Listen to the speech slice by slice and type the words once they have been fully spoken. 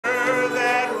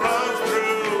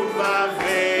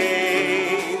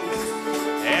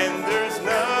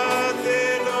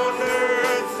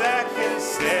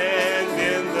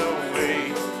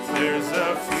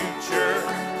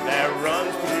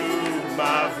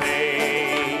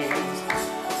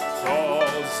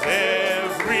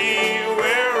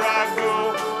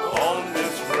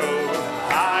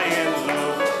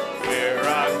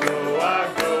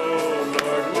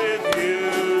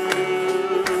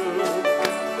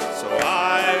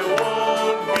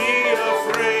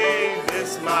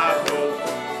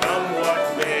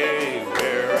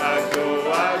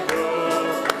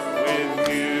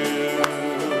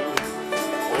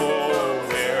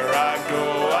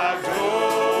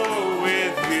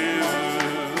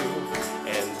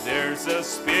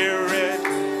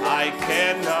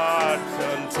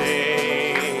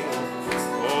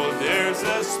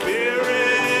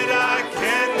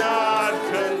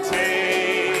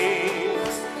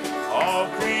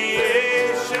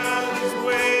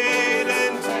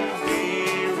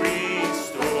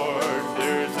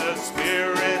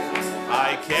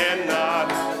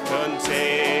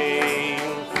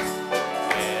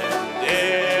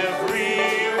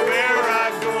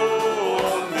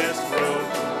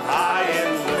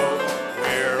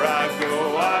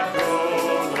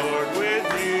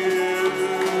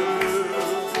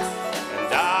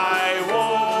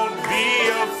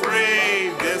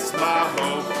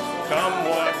hope, come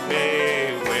what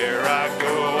may. Where I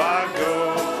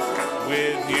go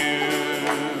with you.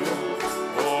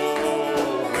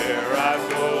 Oh, where I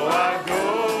go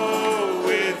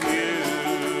with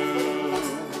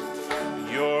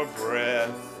you. Your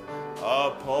breath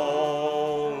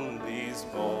upon these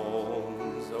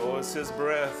bones. Oh, it's his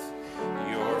breath.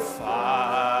 Your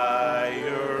fire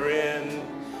in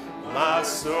my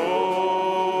soul.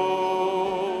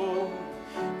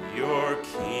 Your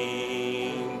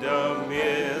kingdom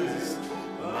is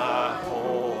my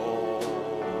home.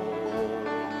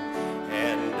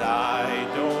 And I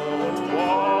don't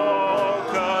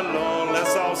walk alone.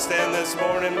 Let's all stand this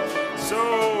morning.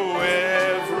 So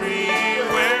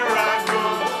everywhere I go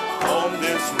on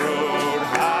this road,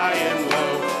 high and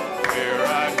low, where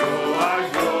I go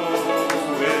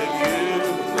with you.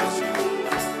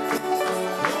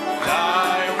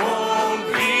 I won't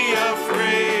be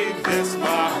afraid, this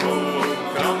my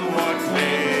hope, come what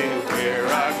may. Where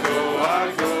I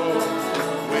go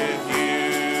with you.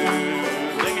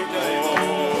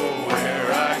 Oh, where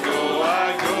I go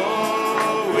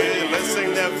with. Let's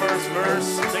sing that first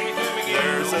verse.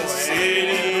 There's a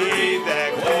city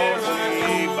that calls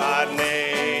me by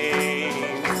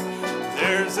name.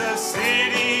 There's a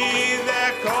city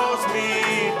that calls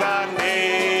me by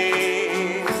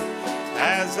name.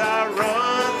 As I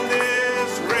run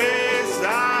this race,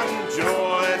 I'm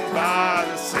joined by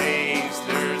the saints.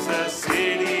 There's a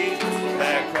city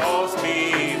that calls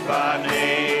me by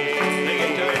name.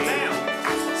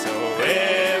 So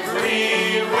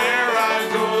everywhere I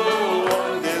go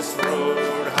on this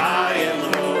road, high and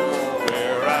low,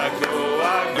 where I go,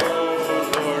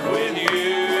 Lord, with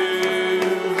you.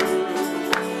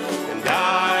 And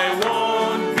I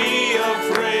won't be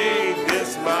afraid,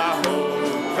 this my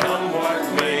hope, come what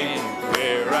may.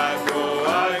 Where I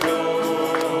go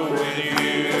with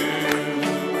you.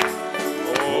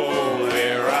 Oh,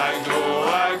 where I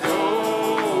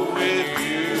go with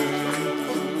you.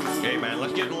 Amen.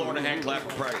 Let's give the Lord a hand clap of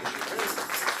praise.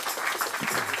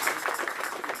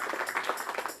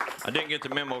 I didn't get the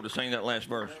memo to sing that last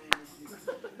verse.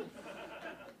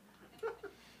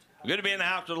 Good to be in the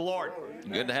house of the Lord.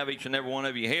 Good to have each and every one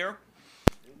of you here.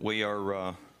 We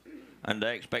are under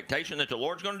expectation that the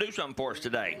Lord's going to do something for us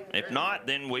today. If not,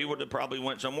 then we would have probably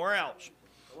went somewhere else.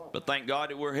 But thank God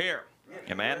that we're here.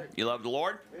 Amen. You love the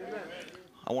Lord?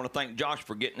 I want to thank Josh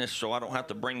for getting this so I don't have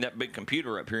to bring that big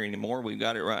computer up here anymore. We've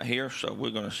got it right here, so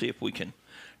we're going to see if we can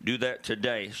do that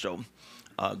today. So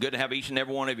good to have each and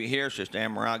every one of you here. Sister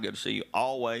Amarai, good to see you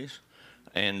always.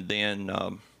 And then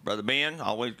Brother Ben,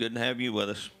 always good to have you with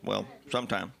us. Well,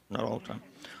 sometime, not all the time,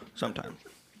 sometime.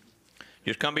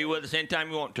 Just come be with us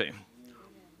anytime you want to.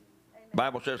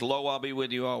 Bible says, lo, I'll be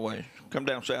with you always. Come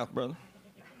down south, brother.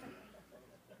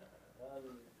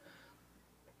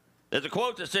 There's a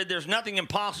quote that said, there's nothing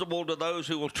impossible to those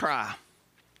who will try.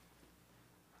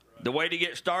 The way to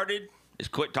get started is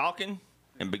quit talking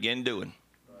and begin doing.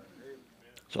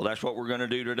 So that's what we're going to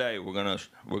do today. We're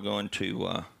going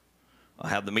to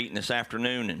have the meeting this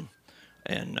afternoon,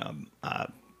 and I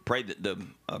pray that the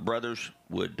brothers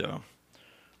would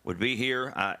be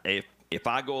here. If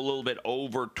I go a little bit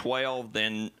over 12,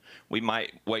 then we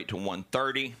might wait till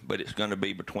 1:30, but it's going to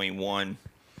be between 1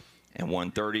 and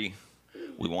 1:30.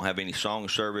 We won't have any song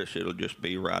service. It'll just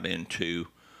be right into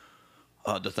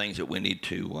the things that we need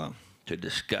to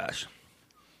discuss.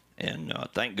 And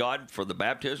thank God for the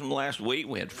baptism last week.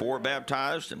 We had 4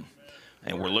 baptized, and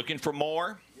we're looking for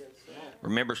more.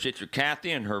 Remember Sister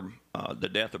Kathy and her the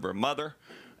death of her mother,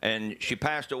 and she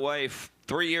passed away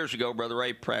 3 years ago. Brother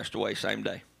Ray passed away same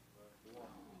day.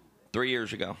 3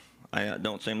 years ago. I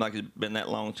don't seem like it's been that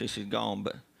long since he's gone,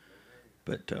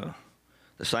 but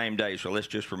the same day. So let's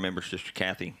just remember Sister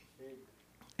Kathy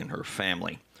and her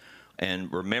family.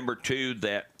 And remember, too,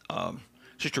 that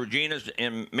Sister Regina's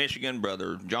in Michigan.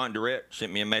 Brother John Durrett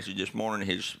sent me a message this morning.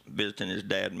 He's visiting his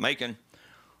dad in Macon.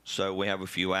 So we have a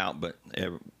few out, but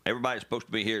everybody that's supposed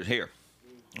to be here is here.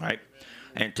 All right?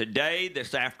 And today,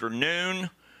 this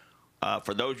afternoon,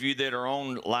 for those of you that are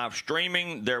on live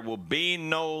streaming, there will be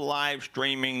no live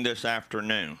streaming this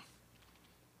afternoon.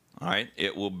 All right?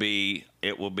 It will be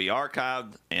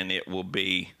archived, and it will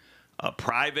be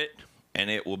private, and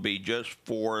it will be just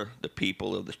for the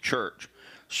people of the church.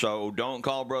 So don't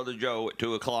call Brother Joe at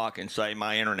 2 o'clock and say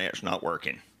my internet's not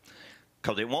working,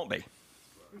 because it won't be.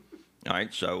 All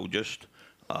right? So just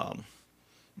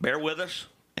bear with us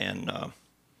and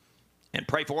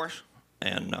pray for us,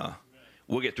 and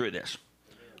we'll get through this.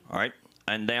 All right?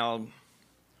 And now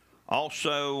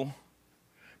also,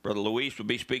 Brother Luis will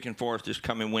be speaking for us this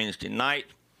coming Wednesday night.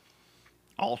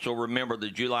 Also remember the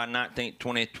July 19th,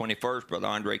 20th, 21st, Brother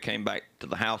Andre came back to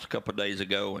the house a couple of days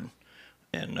ago,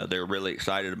 and they're really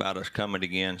excited about us coming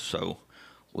again. So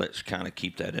let's kind of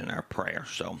keep that in our prayer.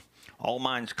 So all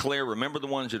minds clear. Remember the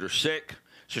ones that are sick.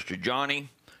 Sister Johnny,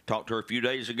 talked to her a few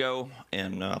days ago,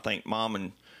 and I think Mom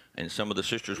and some of the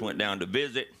sisters went down to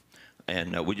visit,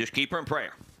 and we just keep her in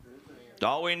prayer. That's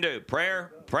all we can do.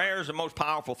 Prayer is the most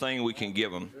powerful thing we can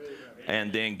give them.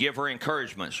 And then give her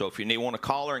encouragement. So if you want to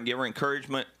call her and give her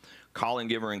encouragement, call and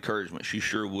give her encouragement. She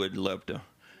sure would love to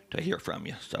hear from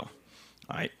you. So, all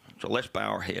right. So let's bow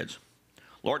our heads.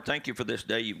 Lord, thank you for this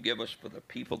day you've given us, for the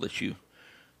people that you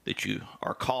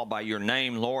are called by your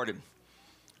name, Lord. And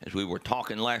as we were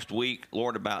talking last week,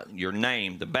 Lord, about your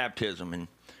name, the baptism,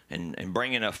 and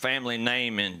bringing a family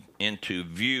name into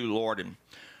view, Lord. And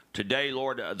today,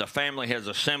 Lord, the family has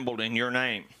assembled in your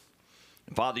name.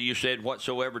 Father, you said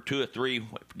whatsoever two or three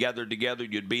gathered together,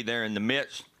 you'd be there in the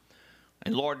midst.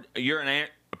 And Lord, you're a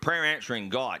prayer answering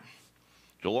God.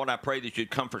 So Lord, I pray that you'd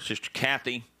comfort Sister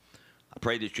Kathy. I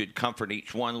pray that you'd comfort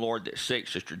each one, Lord, that's sick.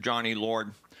 Sister Johnny,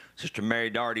 Lord. Sister Mary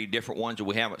Darty, different ones that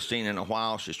we haven't seen in a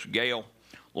while. Sister Gail.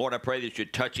 Lord, I pray that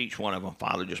you'd touch each one of them,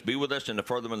 Father. Just be with us in the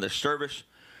furtherance of this service.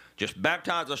 Just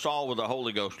baptize us all with the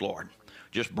Holy Ghost, Lord.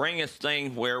 Just bring us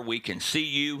things where we can see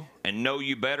you and know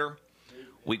you better.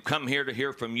 We've come here to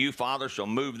hear from you, Father, so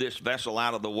move this vessel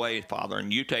out of the way, Father,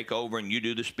 and you take over and you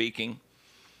do the speaking.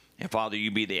 And, Father, you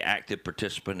be the active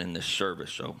participant in this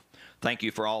service. So thank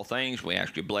you for all things. We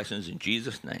ask your blessings in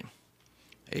Jesus' name.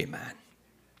 Amen.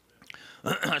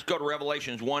 Let's go to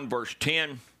Revelations 1, verse 10.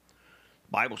 The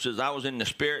Bible says, I was in the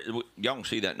Spirit. Y'all can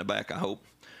see that in the back, I hope.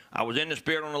 I was in the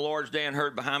Spirit on the Lord's day and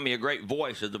heard behind me a great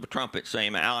voice as of a trumpet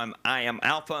saying, I am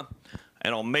Alpha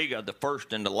and Omega, the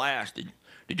first and the last.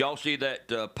 Did y'all see that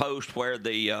post where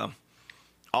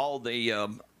all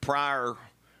the prior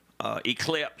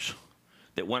eclipse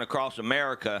that went across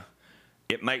America,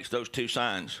 it makes those two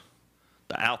signs,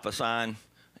 the Alpha sign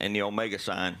and the Omega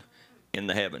sign in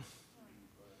the heaven.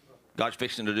 God's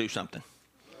fixing to do something.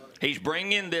 He's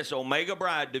bringing this Omega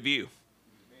bride to view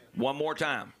one more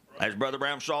time. As Brother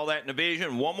Brown saw that in the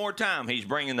vision, one more time he's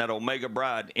bringing that Omega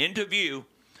bride into view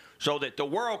so that the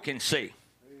world can see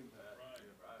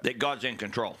that God's in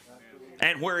control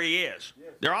and where he is.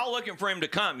 They're all looking for him to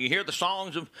come. You hear the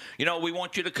songs of, we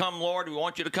want you to come, Lord. We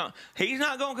want you to come. He's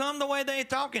not going to come the way they're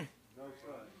talking.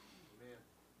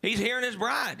 He's here in his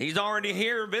bride. He's already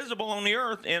here, visible on the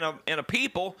earth in a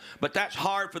people, but that's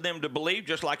hard for them to believe,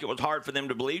 just like it was hard for them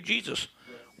to believe Jesus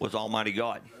was Almighty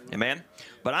God. Amen?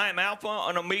 But I am Alpha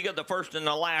and Omega, the first and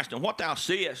the last. And what thou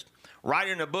seest, write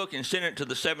in a book and send it to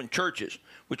the 7 churches,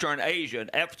 which are in Asia,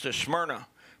 Ephesus, Smyrna,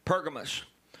 Pergamus,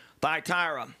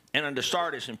 Thyatira, and unto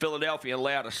Sardis, in Philadelphia, and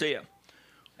Laodicea.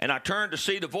 And I turned to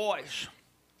see the voice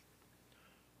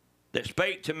that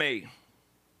spake to me.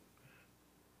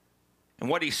 And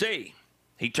what did he see?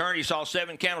 He turned, he saw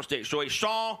 7 candlesticks. So he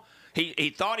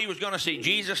thought he was going to see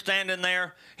Jesus standing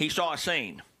there. He saw a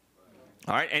scene.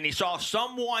 All right, and he saw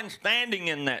someone standing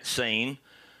in that scene.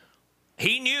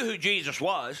 He knew who Jesus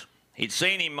was. He'd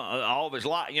seen him all of his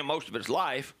life, most of his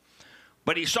life.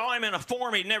 But he saw him in a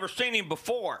form he'd never seen him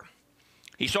before.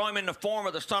 He saw him in the form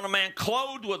of the Son of Man,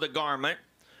 clothed with a garment,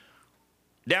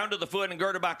 down to the foot and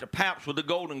girded about the paps with a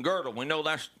golden girdle. We know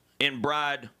that's in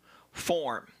bride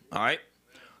form. All right?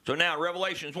 So now,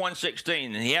 Revelations 1:16,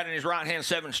 and he had in his right hand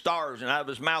 7 stars, and out of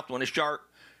his mouth went a sharp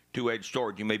two-edged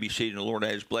sword. You may be seated, and the Lord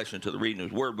adds blessing to the reading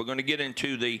of his word. We're going to get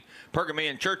into the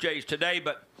Pergamean church age today,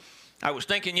 but I was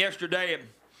thinking yesterday,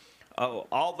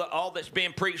 all that's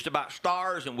being preached about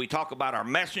stars, and we talk about our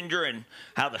messenger and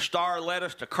how the star led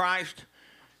us to Christ.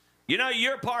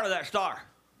 You're part of that star.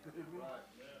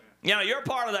 You're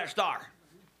part of that star.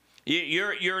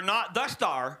 You're not the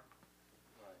star.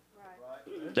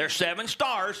 There's 7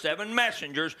 stars, 7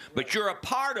 messengers, but you're a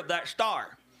part of that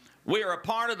star. We are a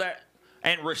part of that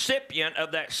and recipient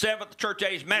of that 7th church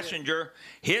age messenger.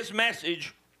 His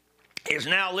message is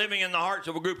now living in the hearts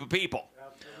of a group of people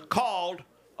called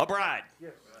a bride.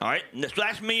 All right?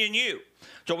 That's me and you.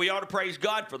 So we ought to praise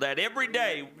God for that. Every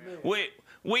day,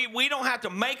 we don't have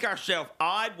to make ourselves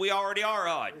odd. We already are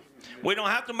odd. We don't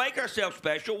have to make ourselves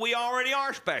special. We already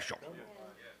are special.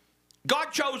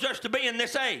 God chose us to be in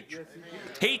this age.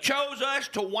 He chose us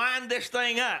to wind this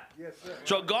thing up.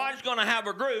 So God's going to have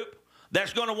a group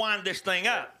that's going to wind this thing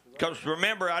up. Because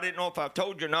remember, I didn't know if I've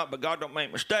told you or not, but God don't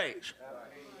make mistakes.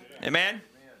 Amen?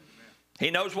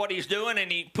 He knows what he's doing,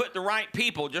 and he put the right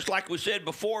people, just like we said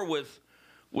before with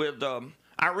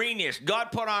Irenaeus.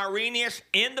 God put Irenaeus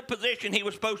in the position he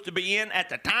was supposed to be in at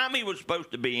the time he was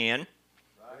supposed to be in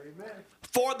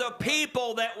for the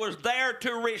people that was there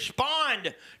to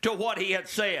respond to what he had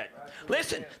said.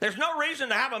 Listen, there's no reason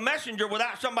to have a messenger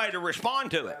without somebody to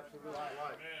respond to it.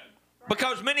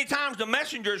 Because many times the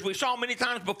messengers, we saw many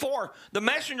times before, the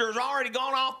messenger's already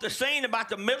gone off the scene about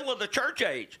the middle of the church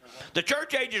age. The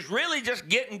church age is really just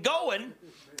getting going.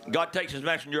 God takes his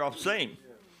messenger off the scene.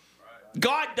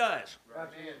 God does.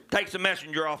 Takes the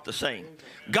messenger off the scene.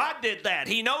 God did that.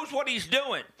 He knows what he's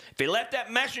doing. If he left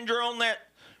that messenger on that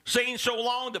scene so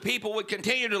long, the people would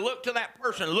continue to look to that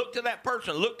person, look to that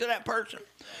person, look to that person.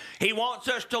 He wants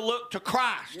us to look to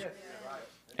Christ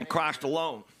and Christ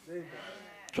alone.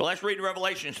 So let's read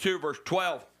Revelation 2, verse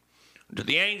 12. To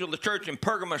the angel of the church in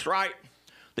Pergamus write,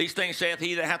 these things saith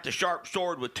he that hath the sharp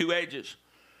sword with two edges.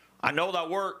 I know thy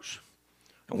works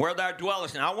and where thou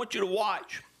dwellest. And I want you to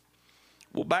watch.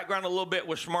 We'll background a little bit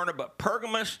with Smyrna, but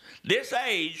Pergamus, this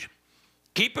age,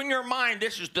 keep in your mind,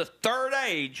 this is the third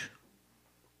age.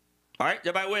 All right,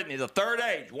 everybody with me? The third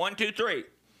age, 1, 2, 3.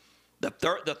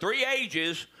 The three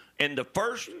ages, in the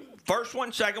first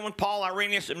one, second one, Paul,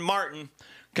 Irenaeus, and Martin,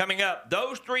 coming up.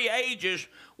 Those three ages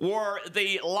were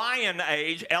the lion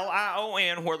age,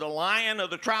 L-I-O-N, where the lion of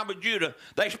the tribe of Judah,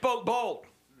 they spoke bold.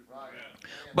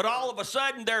 But all of a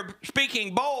sudden, their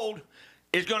speaking bold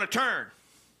is going to turn.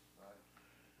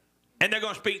 And they're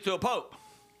going to speak to a pope.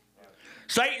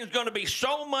 Satan's going to be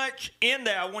so much in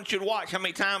there. I want you to watch how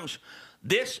many times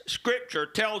this scripture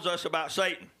tells us about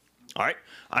Satan. All right.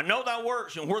 I know thy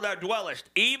works and where thou dwellest,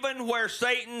 even where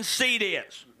Satan's seat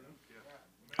is.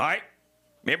 All right.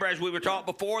 Remember, as we were taught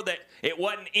before, that it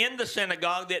wasn't in the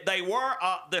synagogue, that they were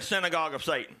the synagogue of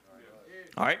Satan.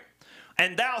 All right.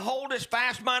 And thou holdest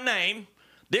fast my name.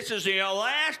 This is the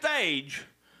last age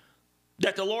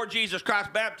that the Lord Jesus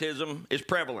Christ's baptism is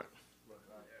prevalent.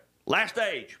 Last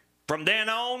age. From then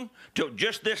on till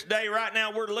just this day right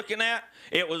now we're looking at,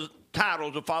 it was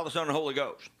titles of Father, Son, and Holy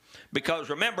Ghost. Because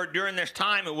remember, during this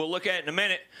time, and we'll look at it in a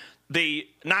minute, the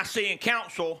Nicene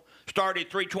Council started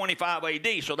 325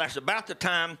 AD. So that's about the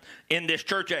time in this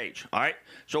church age. All right.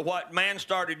 So what man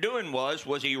started doing was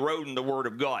eroding the Word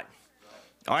of God.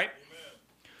 All right.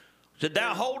 Said,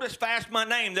 thou holdest fast my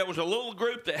name. There was a little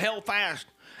group that held fast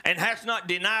and hast not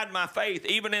denied my faith,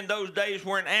 even in those days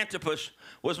wherein Antipas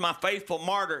was my faithful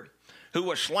martyr, who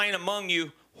was slain among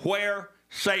you where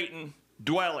Satan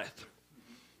dwelleth.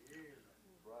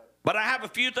 But I have a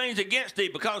few things against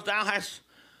thee, because thou hast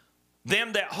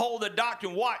them that hold the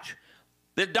doctrine. Watch,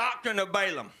 the doctrine of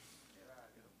Balaam.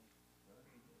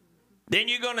 Then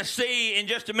you're going to see in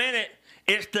just a minute,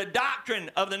 it's the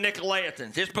doctrine of the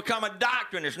Nicolaitans. It's become a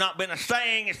doctrine. It's not been a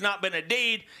saying. It's not been a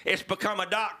deed. It's become a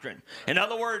doctrine. In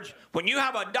other words, when you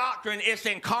have a doctrine, it's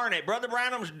incarnate. Brother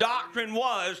Branham's doctrine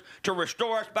was to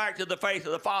restore us back to the faith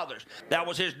of the fathers. That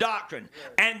was his doctrine.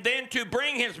 And then to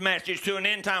bring his message to an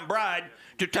end-time bride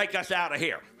to take us out of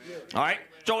here. All right?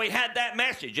 So he had that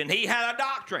message, and he had a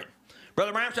doctrine.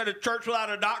 Brother Branham said a church without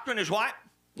a doctrine is what?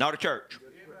 Not a church.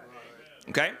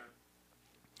 Okay?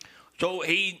 So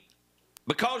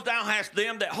because thou hast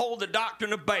them that hold the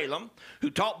doctrine of Balaam,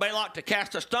 who taught Balak to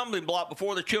cast a stumbling block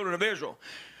before the children of Israel.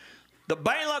 The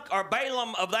Balak or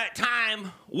Balaam of that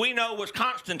time we know was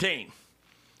Constantine.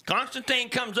 Constantine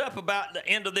comes up about the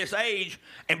end of this age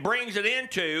and brings it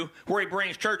into where he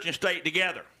brings church and state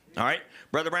together. All right?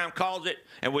 Brother Brown calls it,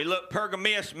 and we look,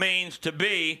 Pergamean means to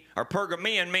be, or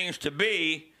Pergamean means to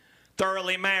be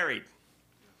thoroughly married.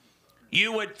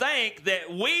 You would think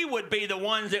that we would be the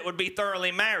ones that would be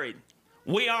thoroughly married.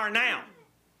 We are now.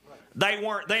 They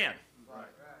weren't then.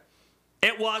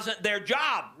 It wasn't their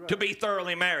job to be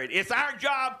thoroughly married. It's our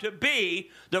job to be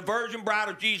the virgin bride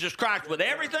of Jesus Christ with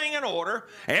everything in order,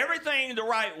 everything the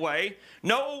right way,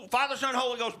 no Father, Son,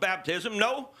 Holy Ghost baptism,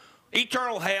 no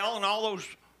eternal hell, and all those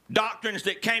doctrines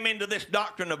that came into this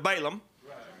doctrine of Balaam.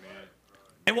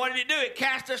 And what did it do? It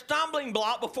cast a stumbling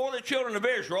block before the children of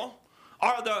Israel,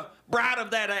 or the bride of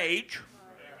that age.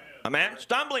 Amen.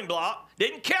 Stumbling block.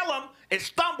 Didn't kill them. It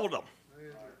stumbled them.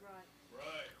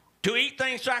 To eat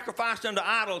things sacrificed unto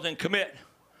idols and commit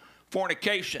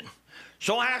fornication.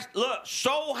 So hast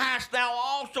thou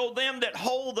also them that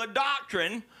hold the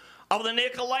doctrine of the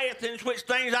Nicolaitans, which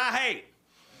things I hate.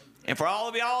 And for all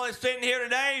of y'all that's sitting here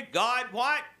today, God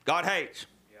what? God hates.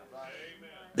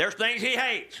 There's things he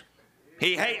hates.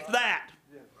 He hates that.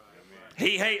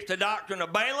 He hates the doctrine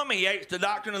of Balaam. He hates the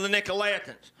doctrine of the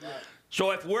Nicolaitans.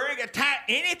 So if we're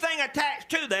anything attached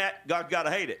to that, God's got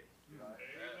to hate it.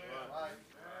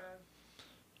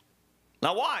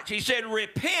 Now watch. He said,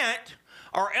 repent,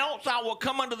 or else I will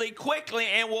come unto thee quickly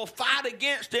and will fight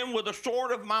against him with the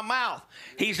sword of my mouth.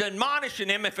 He's admonishing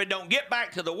him. If it don't get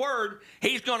back to the word,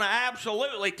 he's going to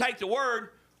absolutely take the word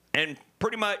and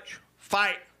pretty much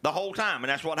fight the whole time. And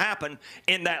that's what happened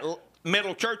in that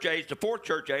middle church age, the fourth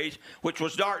church age, which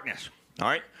was darkness, all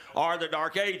right, or the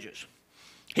dark ages.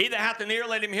 He that hath an ear,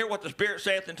 let him hear what the Spirit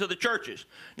saith unto the churches.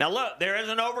 Now look, there is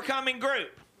an overcoming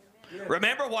group.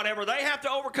 Remember, whatever they have to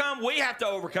overcome, we have to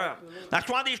overcome. That's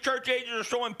why these church ages are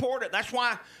so important. That's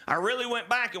why I really went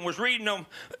back and was reading them,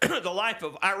 the life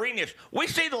of Irenaeus. We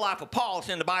see the life of Paul. It's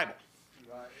in the Bible.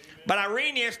 But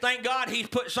Irenaeus, thank God, he's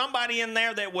put somebody in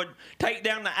there that would take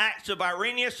down the Acts of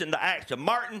Irenaeus and the Acts of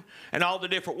Martin and all the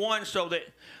different ones so that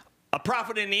a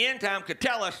prophet in the end time could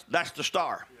tell us that's the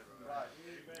star.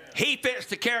 He fits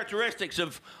the characteristics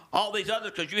of all these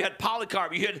others, because you had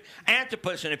Polycarp, you had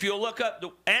Antipas, and if you'll look up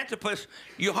the Antipas,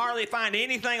 you hardly find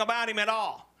anything about him at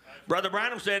all. Brother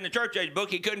Branham said in the church age book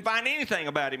he couldn't find anything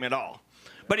about him at all.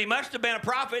 But he must have been a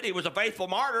prophet. He was a faithful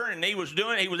martyr, and he was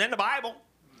in the Bible.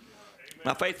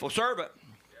 A faithful servant.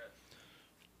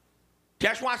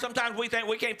 That's why sometimes we think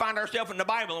we can't find ourselves in the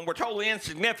Bible and we're totally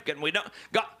insignificant. We don't.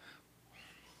 God,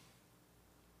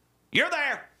 you're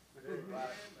there.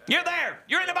 You're there.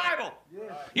 You're in the Bible.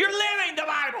 You're living the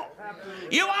Bible.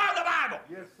 You are the Bible.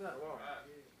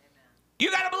 You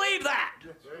got to believe that.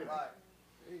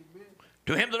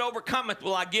 To him that overcometh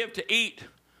will I give to eat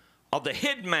of the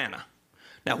hidden manna.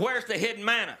 Now, where's the hidden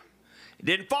manna? It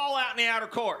didn't fall out in the outer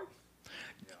court.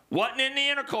 Wasn't in the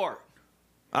inner court.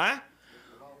 Huh?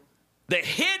 The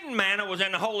hidden manna was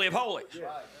in the Holy of Holies.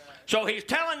 So he's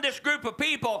telling this group of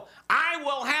people, I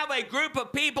will have a group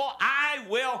of people I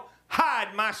will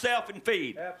hide myself and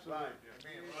feed. Absolutely.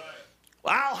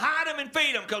 I'll hide them and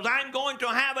feed them because I'm going to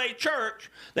have a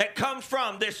church that comes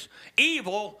from this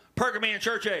evil Pergamean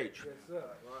church age.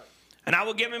 And I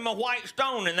will give him a white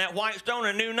stone, and that white stone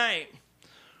a new name.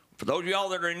 For those of y'all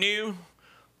that are new,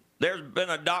 there's been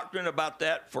a doctrine about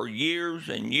that for years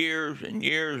and years and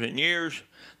years and years,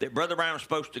 that Brother Brown is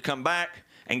supposed to come back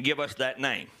and give us that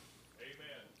name.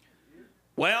 Amen.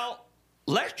 Well,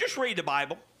 let's just read the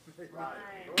Bible.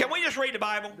 Can we just read the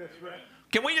Bible?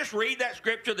 Can we just read that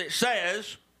scripture that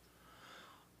says,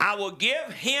 I will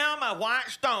give him a white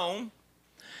stone,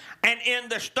 and in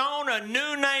the stone a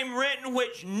new name written,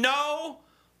 which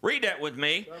read that with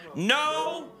me,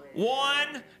 no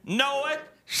one knoweth,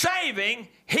 saving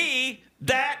he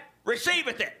that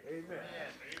receiveth it. Amen.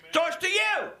 So it's to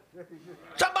you.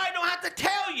 Somebody don't have to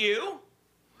tell you.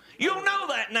 You'll know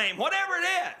that name, whatever it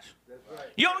is.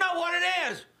 You'll know what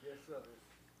it is.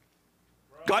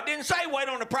 God didn't say wait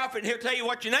on the prophet and he'll tell you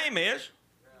what your name is.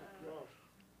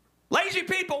 Lazy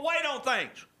people wait on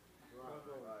things.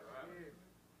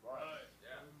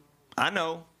 I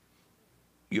know.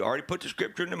 You already put the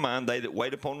scripture in your mind, they that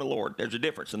wait upon the Lord. There's a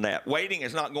difference in that. Waiting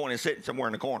is not going and sitting somewhere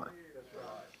in the corner.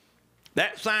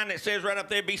 That sign that says right up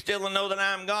there, be still and know that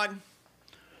I am God,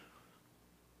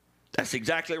 that's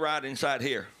exactly right inside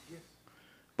here.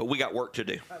 But we got work to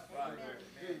do.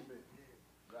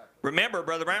 Remember,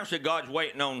 Brother Brown said God's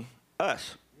waiting on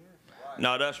us,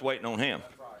 not us waiting on him.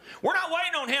 We're not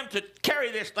waiting on him to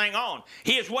carry this thing on.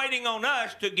 He is waiting on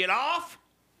us to get off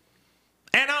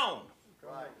and on.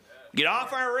 Get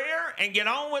off our rear and get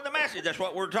on with the message. That's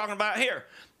what we're talking about here.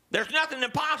 There's nothing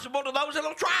impossible to those that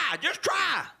will try. Just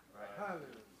try.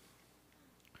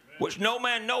 Which no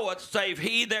man knoweth, save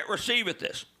he that receiveth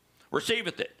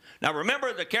it. Now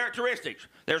remember the characteristics.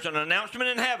 There's an announcement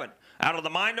in heaven. Out of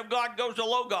the mind of God goes the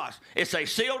Logos. It's a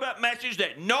sealed up message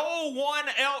that no one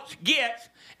else gets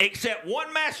except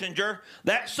one messenger.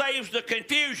 That saves the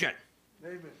confusion.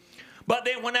 Amen. But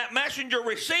then when that messenger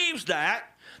receives that,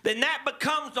 then that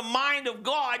becomes the mind of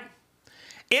God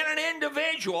in an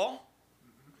individual.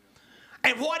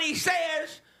 And what he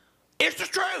says is the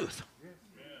truth.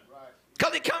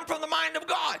 Because it comes from the mind of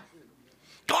God.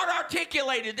 God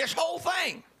articulated this whole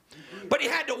thing. But he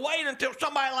had to wait until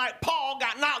somebody like Paul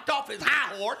got knocked off his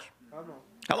high horse.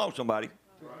 Hello, somebody.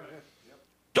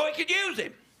 So he could use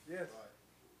him.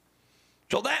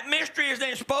 So that mystery is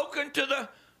then spoken to the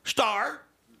star.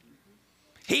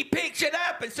 He picks it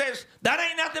up and says, that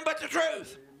ain't nothing but the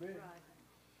truth.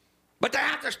 But they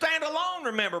have to stand alone,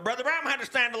 remember. Brother Brown had to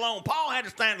stand alone. Paul had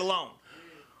to stand alone.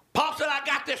 Paul said, I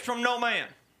got this from no man.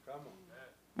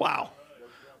 Wow.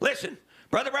 Listen,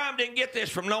 Brother Brown didn't get this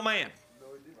from no man.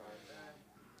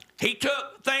 He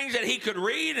took things that he could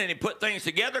read and he put things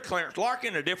together, Clarence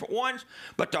Larkin, the different ones,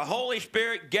 but the Holy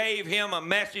Spirit gave him a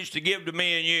message to give to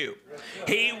me and you.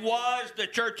 He was the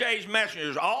church age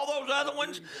messengers. All those other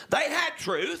ones, they had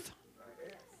truth.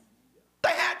 They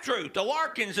had truth. The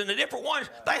Larkins and the different ones,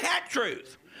 they had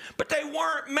truth. But they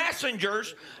weren't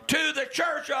messengers to the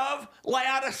church of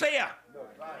Laodicea.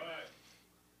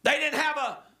 They didn't have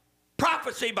a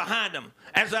prophecy behind them,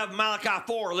 as of Malachi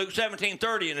 4, Luke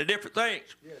 17:30, and the different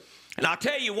things. And I'll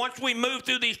tell you, once we move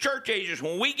through these church ages,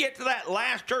 when we get to that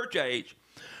last church age,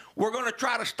 we're going to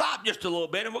try to stop just a little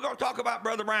bit, and we're going to talk about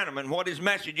Brother Branham and what his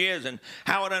message is and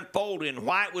how it unfolded and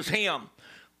why it was him,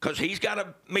 because he's got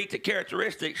to meet the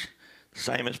characteristics the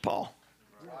same as Paul.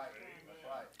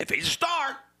 If he's a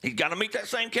star, he's got to meet that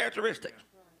same characteristic.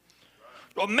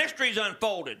 Well, mysteries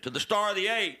unfolded to the star of the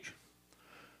age.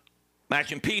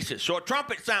 Matching pieces. So a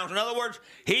trumpet sounds. In other words,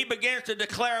 he begins to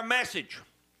declare a message.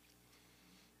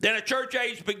 Then a church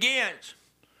age begins.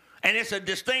 And it's a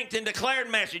distinct and declared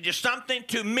message. It's something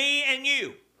to me and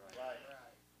you.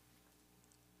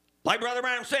 Like Brother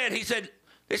Branham said, he said,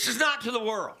 this is not to the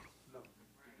world.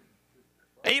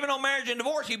 Even on marriage and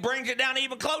divorce, he brings it down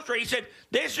even closer. He said,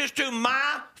 this is to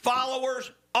my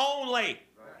followers only.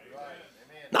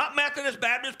 Not Methodist,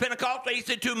 Baptist, Pentecostal. He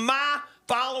said, to my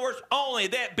followers only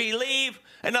that believe.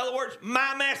 In other words,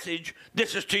 my message,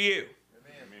 this is to you.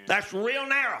 Amen. That's real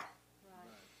narrow. Right.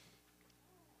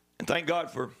 And thank God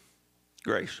for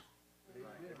grace.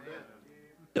 Amen.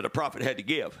 That a prophet had to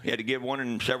give. He had to give one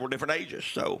in several different ages.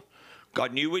 So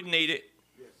God knew we'd need it.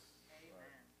 Yes.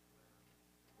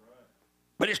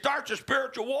 But it starts a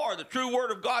spiritual war, the true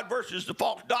word of God versus the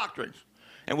false doctrines.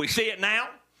 And we see it now.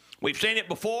 We've seen it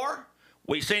before.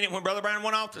 We've seen it when Brother Branham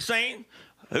went off the scene.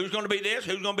 Who's going to be this?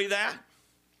 Who's going to be that?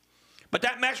 But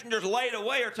that messenger's laid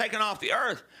away or taken off the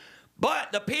earth.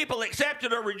 But the people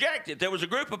accepted or rejected. There's a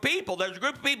group of people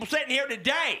sitting here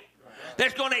today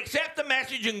that's going to accept the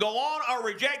message and go on or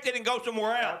reject it and go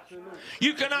somewhere else.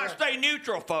 You cannot stay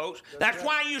neutral, folks. That's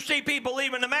why you see people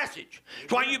leaving the message.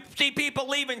 That's why you see people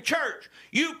leaving church.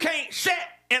 You can't sit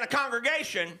in a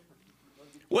congregation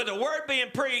with a word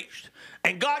being preached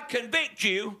and God convicts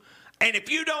you. And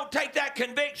if you don't take that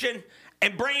conviction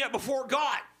and bring it before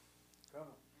God,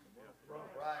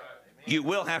 you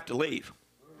will have to leave.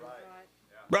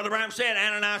 Brother Branham said,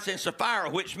 Ananias and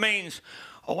Sapphira, which means,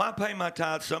 oh, I pay my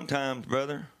tithe sometimes,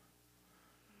 brother.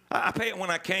 I pay it when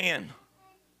I can.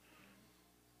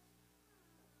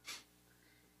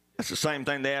 That's the same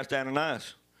thing they asked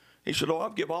Ananias. He said, oh,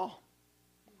 I'll give all.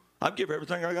 I'll give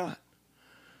everything I got.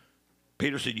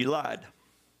 Peter said, you lied.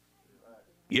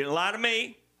 You didn't lie to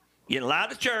me. You didn't lie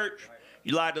to the church.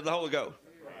 You lied to the Holy Ghost.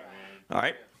 All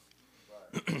right?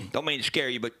 Don't mean to scare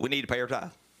you, but we need to pay our tithe.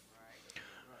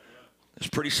 It's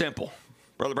pretty simple.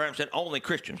 Brother Branham said only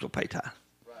Christians will pay tithe.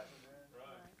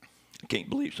 I can't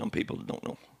believe some people don't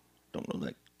know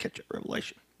that catch-up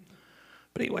revelation.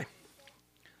 But anyway.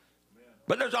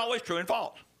 But there's always true and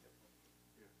false.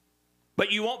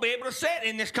 But you won't be able to sit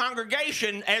in this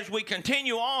congregation as we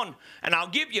continue on. And I'll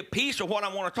give you a piece of what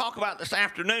I want to talk about this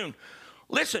afternoon.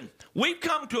 Listen, we've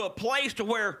come to a place to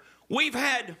where we've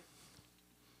had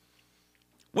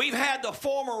the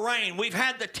former rain. We've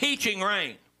had the teaching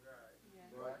rain.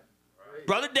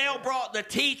 Brother Dale brought the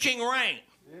teaching rain.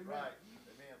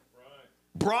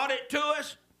 Brought it to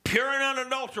us pure and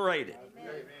unadulterated.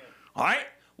 All right?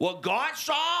 Well, God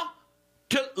saw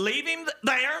to leave him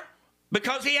there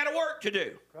because he had a work to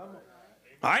do. All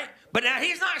right? But now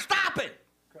he's not stopping.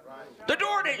 The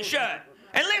door didn't shut.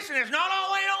 And listen, it's not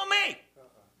all weight on me.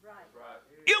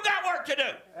 You got work to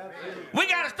do. We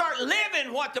got to start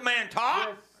living what the man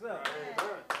taught.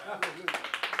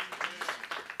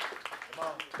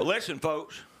 But listen,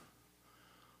 folks,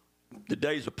 the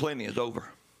days of plenty is over.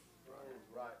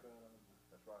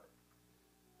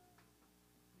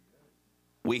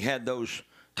 We had those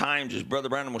times, as Brother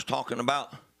Branham was talking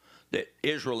about, that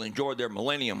Israel enjoyed their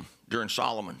millennium during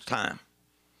Solomon's time.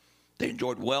 They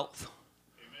enjoyed wealth.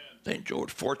 They enjoyed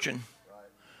fortune.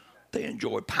 They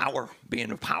enjoyed power,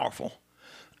 being a powerful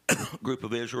group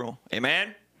of Israel.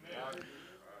 Amen?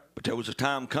 But there was a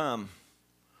time come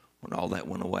when all that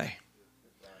went away.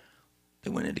 They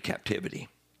went into captivity.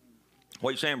 What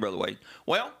are you saying, Brother Wade?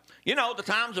 Well, you know, the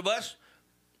times of us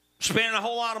spending a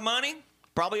whole lot of money,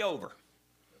 probably over.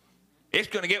 It's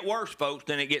going to get worse, folks,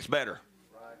 than it gets better.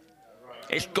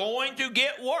 It's going to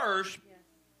get worse.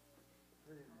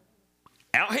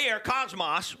 Out here,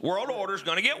 cosmos, world order is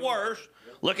going to get worse.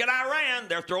 Look at Iran.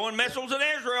 They're throwing missiles at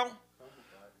Israel.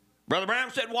 Brother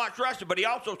Branham said, watch Russia, but he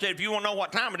also said, if you want to know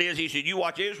what time it is, he said, you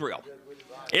watch Israel.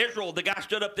 Israel, the guy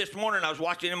stood up this morning. I was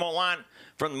watching him online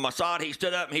from the Mossad. He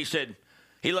stood up and he said,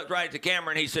 he looked right at the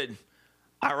camera and he said,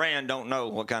 Iran don't know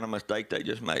what kind of mistake they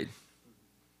just made.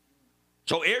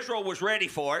 So Israel was ready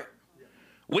for it.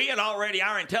 We had already,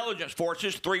 our intelligence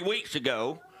forces 3 weeks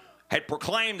ago had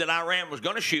proclaimed that Iran was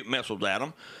going to shoot missiles at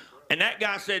them. And that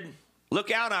guy said,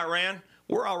 look out, Iran,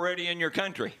 we're already in your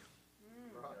country.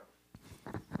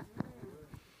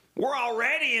 We're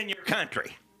already in your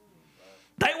country.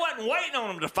 They wasn't waiting on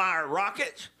them to fire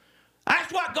rockets.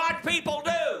 That's what God's people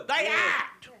do. They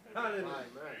act.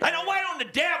 They don't wait on the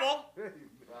devil.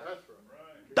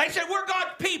 They said, we're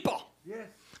God's people.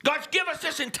 God's given us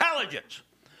this intelligence.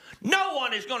 No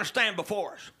one is going to stand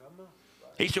before us.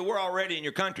 He said, we're already in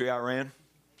your country, Iran.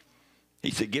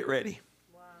 He said, get ready.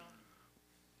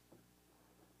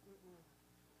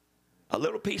 A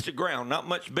little piece of ground, not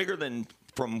much bigger than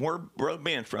from where Brother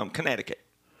Ben's from, Connecticut.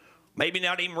 Maybe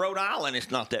not even Rhode Island,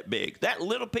 it's not that big. That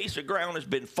little piece of ground has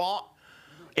been fought.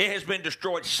 It has been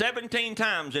destroyed 17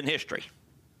 times in history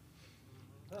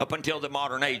up until the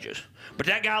modern ages. But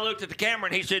that guy looked at the camera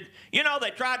and he said, you know,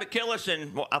 they tried to kill us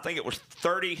in, well, I think it was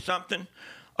 30-something.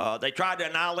 They tried to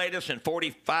annihilate us in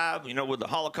 45, you know, with the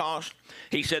Holocaust.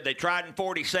 He said they tried in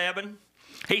 47.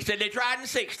 He said they tried in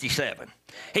 67.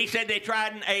 He said they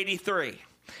tried in 83.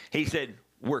 He said,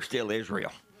 we're still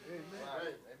Israel. Amen.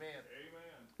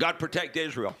 God protect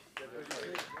Israel.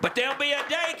 But there'll be a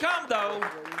day come, though,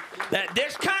 that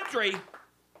this country,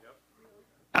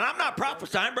 and I'm not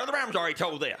prophesying, Brother Ram's already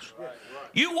told this.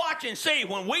 You watch and see,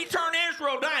 when we turn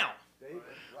Israel down,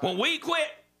 when we quit,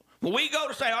 when we go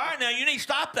to say, all right, now you need to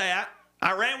stop that,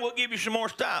 Iran will give you some more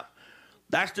stuff.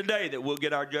 That's the day that we'll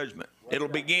get our judgment. It'll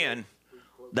begin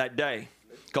that day.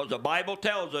 Because the Bible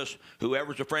tells us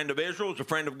whoever's a friend of Israel is a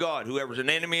friend of God. Whoever's an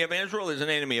enemy of Israel is an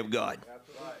enemy of God.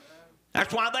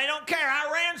 That's why they don't care.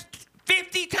 Iran's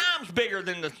 50 times bigger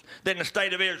than the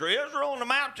state of Israel. Israel on the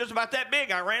mount's just about that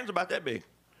big. Iran's about that big.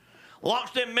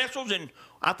 Launched them missiles, and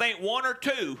I think one or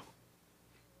two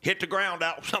hit the ground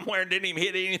out somewhere and didn't even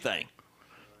hit anything.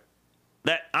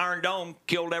 That Iron Dome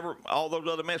killed all those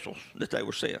other missiles that they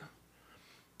were seeing.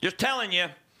 Just telling you,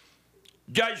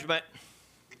 judgment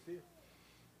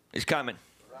is coming.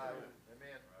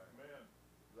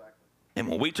 And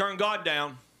when we turn God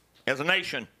down as a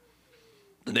nation,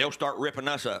 then they'll start ripping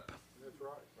us up.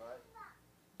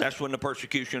 That's when the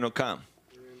persecution will come.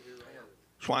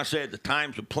 That's why I said the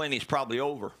times of plenty is probably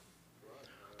over.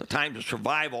 The times of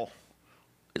survival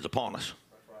is upon us.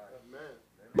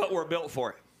 But we're built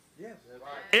for it.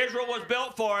 Israel was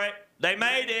built for it. They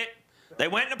made it. They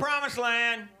went in the promised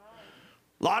land.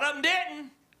 A lot of them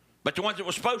didn't, but the ones that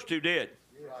were supposed to did.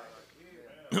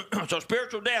 So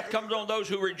spiritual death comes on those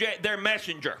who reject their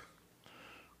messenger.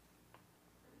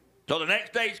 So the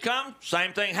next days come,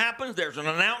 same thing happens. There's an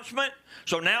announcement.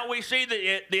 So now we see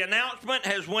that the announcement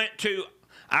has went to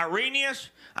Irenaeus.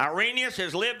 Irenaeus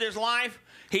has lived his life.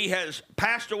 He has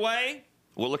passed away.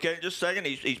 We'll look at it in just a second.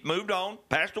 He's moved on,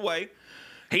 passed away.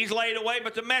 He's laid away,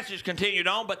 but the message continued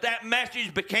on. But that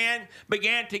message began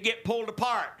to get pulled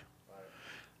apart.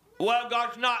 Well,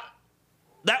 God's not.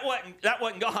 That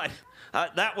wasn't God.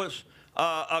 That was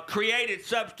a created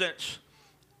substance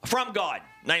from God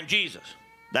named Jesus.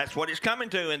 That's what it's coming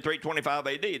to in 325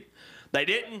 AD. They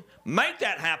didn't make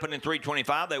that happen in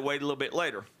 325. They waited a little bit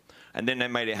later, and then they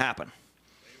made it happen.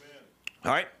 Amen.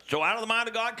 All right, so out of the mind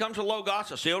of God comes the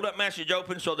Logos, a sealed up message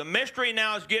open. So the mystery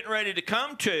now is getting ready to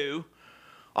come to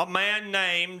a man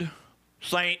named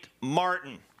Saint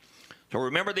Martin. So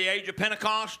remember the age of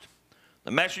Pentecost?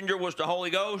 The messenger was the Holy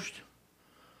Ghost.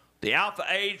 The Alpha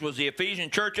age was the Ephesian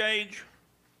church age.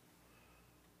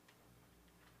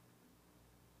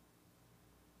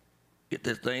 Get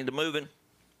this thing to moving.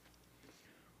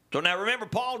 So now remember,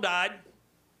 Paul died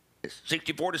at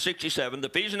 64 to 67. The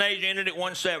Ephesian age ended at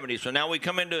 170. So now we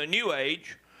come into a new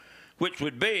age, which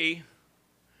would be,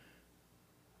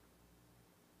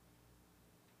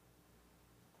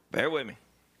 bear with me.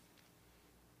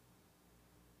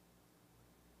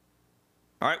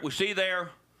 All right, we see there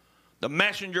the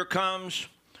messenger comes,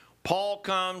 Paul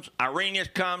comes, Irenaeus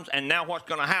comes, and now what's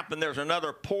going to happen, there's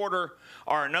another porter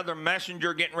or another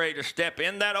messenger getting ready to step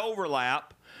in that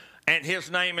overlap, and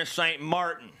his name is St.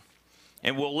 Martin.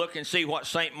 And we'll look and see what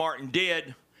St. Martin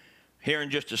did here in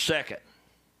just a second.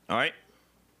 All right?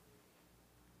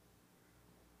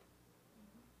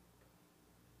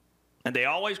 And they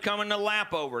always come in the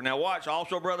lap over. Now watch,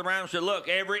 also Brother Brown said, look,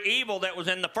 every evil that was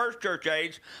in the first church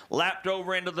age lapped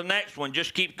over into the next one.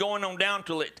 Just keeps going on down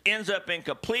till it ends up in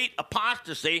complete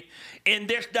apostasy in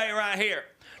this day right here.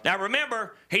 Now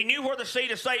remember, he knew where the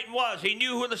seat of Satan was. He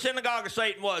knew where the synagogue of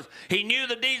Satan was. He knew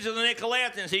the deeds of the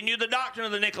Nicolaitans. He knew the doctrine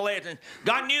of the Nicolaitans.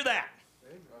 God knew that.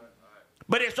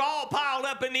 But it's all piled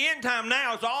up in the end time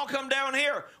now. It's all come down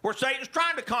here where Satan's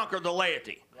trying to conquer the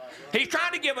laity. He's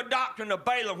trying to give a doctrine of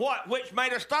Balaam, what? Which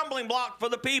made a stumbling block for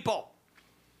the people.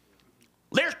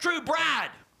 There's true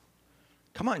bride.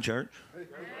 Come on, church.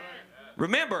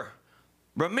 Remember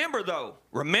though,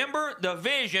 remember the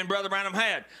vision Brother Branham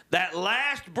had. That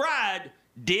last bride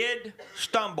did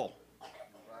stumble.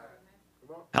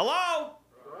 Hello?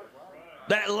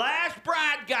 That last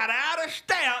bride got out of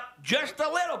step just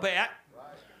a little bit,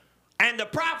 And the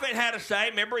prophet had to say,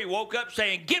 remember, he woke up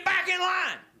saying, get back in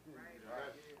line.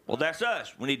 Well, that's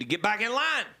us. We need to get back in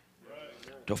line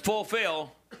to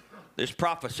fulfill this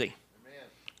prophecy.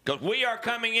 Because we are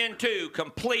coming into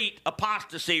complete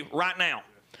apostasy right now.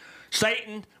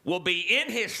 Satan will be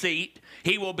in his seat.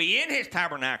 He will be in his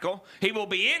tabernacle. He will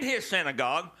be in his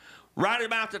synagogue right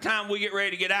about the time we get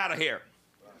ready to get out of here.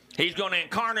 He's going to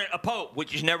incarnate a pope,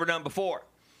 which he's never done before.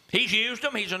 He's used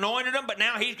them. He's anointed them. But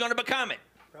now he's going to become it.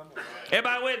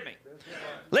 Everybody with me?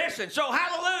 Listen, so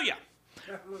hallelujah.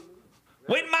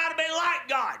 We might have been like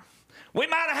God. We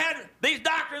might have had these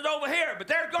doctrines over here. But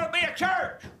there's going to be a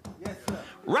church.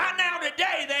 Right now,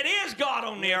 today, that is God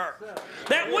on the earth.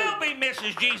 That will be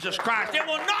Mrs. Jesus Christ. It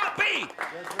will not be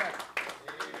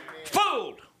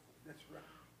fooled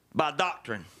by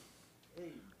doctrine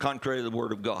contrary to the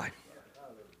Word of God.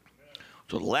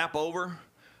 So the lap over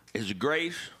is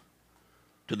grace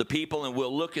to the people, and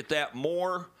we'll look at that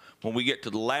more when we get to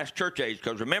the last church age.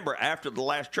 Because remember, after the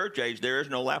last church age, there is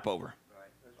no lap over.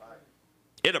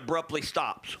 It abruptly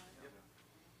stops.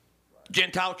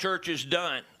 Gentile church is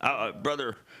done.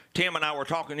 Brother Tim and I were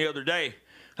talking the other day.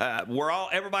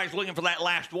 Everybody's looking for that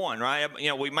last one, right? You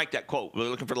know, we make that quote. We're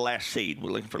looking for the last seed.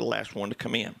 We're looking for the last one to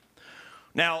come in.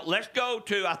 Now, let's go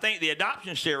to, I think, the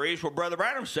adoption series where Brother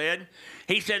Branham said,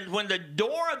 he said, when the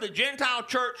door of the Gentile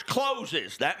church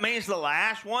closes, that means the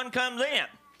last one comes in.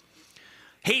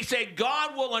 He said,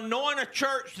 God will anoint a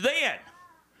church then.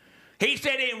 He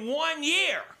said, in 1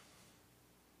 year,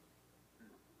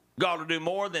 God will do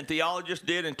more than theologians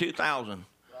did in 2000.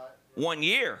 1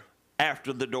 year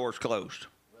after the doors closed.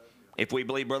 If we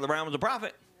believe Brother Brown was a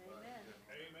prophet.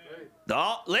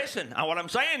 Listen, what I'm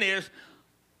saying is,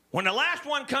 when the last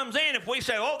one comes in, if we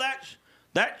say, oh,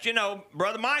 that's you know,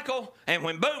 Brother Michael, and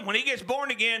when he gets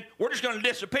born again, we're just going to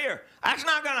disappear. That's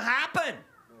not going to happen.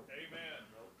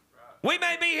 We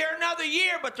may be here another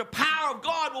year, but the power of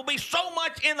God will be so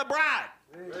much in the bride.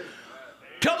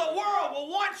 Till the world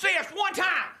will see us one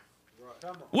time.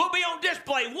 We'll be on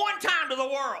display one time to the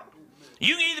world.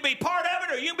 You can either be part of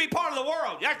it or you can be part of the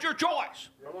world. That's your choice.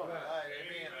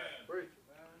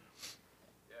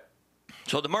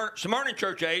 So the Smyrna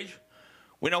church age,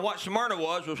 we know what Smyrna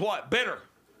was what? Bitter,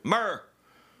 myrrh,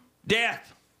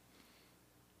 death.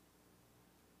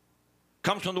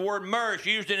 Comes from the word myrrh. It's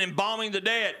used in embalming the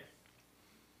dead.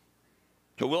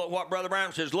 So what Brother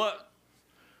Brown says, look,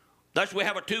 thus we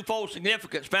have a twofold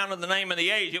significance found in the name of the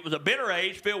age. It was a bitter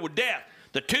age filled with death.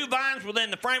 The two vines within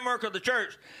the framework of the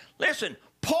church. Listen,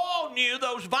 Paul knew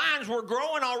those vines were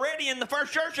growing already in the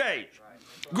first church age.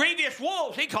 Grievous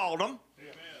wolves, he called them,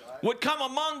 would come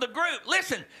among the group.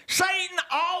 Listen, Satan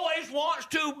always wants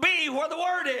to be where the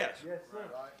word is.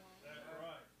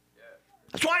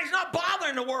 That's why he's not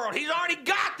bothering the world. He's already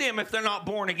got them if they're not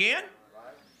born again.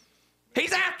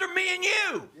 He's after me and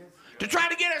you to try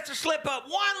to get us to slip up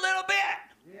one little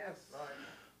bit.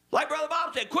 Like Brother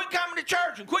Bob said, quit coming to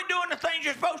church and quit doing the things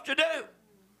you're supposed to do.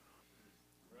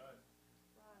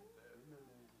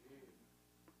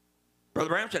 Brother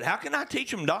Brown said, how can I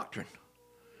teach them doctrine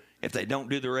if they don't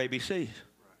do their ABCs?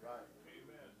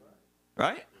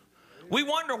 Right? We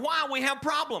wonder why we have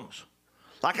problems.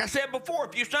 Like I said before, a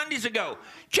few Sundays ago,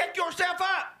 check yourself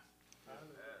up.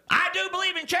 I do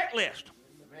believe in checklists.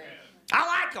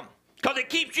 I like them because it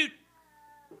keeps you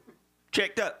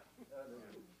checked up.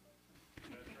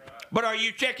 But are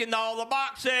you checking all the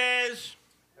boxes?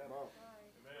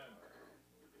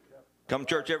 Come to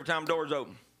church every time the door's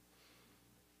open.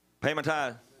 Pay my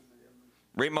tithe.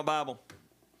 Read my Bible.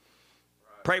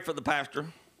 Pray for the pastor.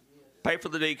 Pray for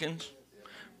the deacons.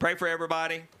 Pray for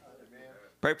everybody.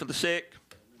 Pray for the sick.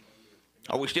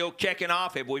 Are we still checking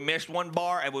off? Have we missed one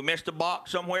bar? Have we missed a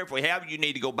box somewhere? If we have, you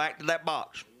need to go back to that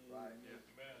box.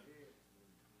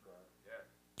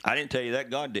 I didn't tell you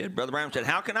that. God did. Brother Brown said,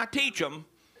 how can I teach them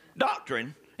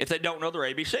doctrine if they don't know their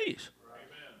ABCs?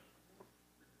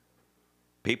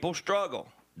 People struggle.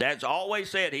 Dad's always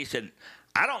said, he said,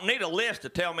 I don't need a list to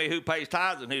tell me who pays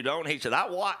tithes and who don't. He said, I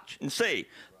watch and see.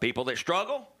 People that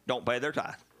struggle don't pay their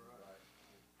tithe.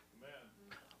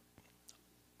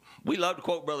 We love to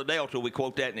quote Brother Dale till we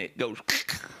quote that and it goes.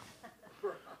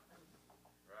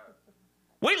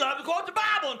 We love to quote the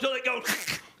Bible until it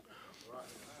goes.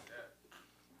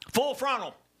 Full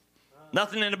frontal.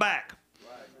 Nothing in the back.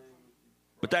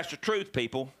 But that's the truth,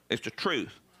 people. It's the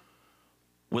truth.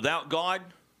 Without God,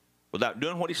 without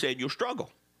doing what he said, you'll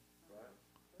struggle.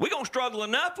 We're going to struggle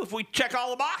enough if we check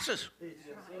all the boxes.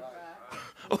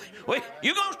 You're going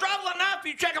to struggle enough if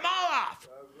you check them all off.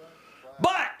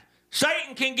 But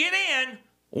Satan can get in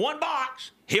one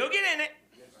box. He'll get in it.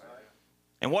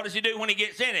 And what does he do when he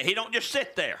gets in it? He don't just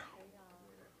sit there.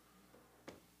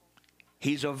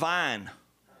 He's a vine.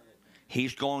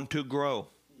 He's going to grow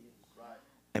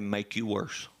and make you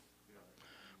worse.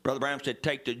 Brother Branham said,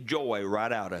 take the joy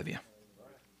right out of you.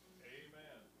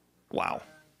 Wow.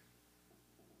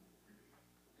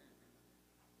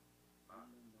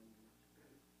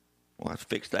 Well, let's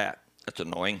fix that. That's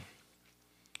annoying.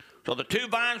 So the two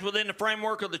vines within the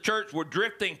framework of the church were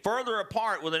drifting further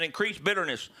apart with an increased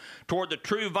bitterness toward the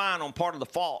true vine on part of the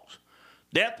false.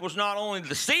 Death was not only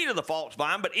the seed of the false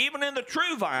vine, but even in the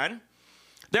true vine,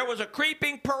 there was a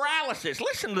creeping paralysis.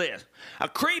 Listen to this. A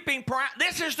creeping paralysis.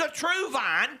 This is the true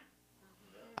vine.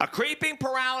 A creeping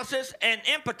paralysis and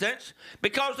impotence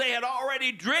because they had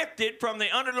already drifted from the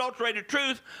unadulterated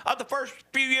truth of the first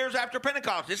few years after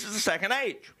Pentecost. This is the second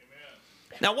age.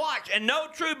 Now watch, and no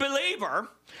true believer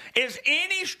is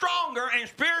any stronger and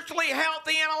spiritually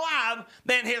healthy and alive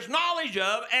than his knowledge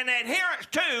of and adherence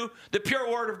to the pure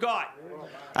Word of God.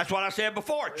 That's what I said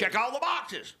before. Check all the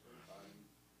boxes.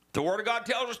 The Word of God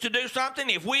tells us to do something.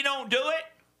 If we don't do it,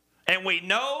 and we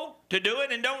know to do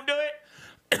it and don't do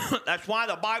it, that's why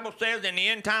the Bible says in the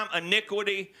end time,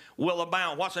 iniquity will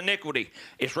abound. What's iniquity?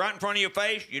 It's right in front of your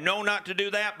face. You know not to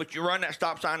do that, but you run that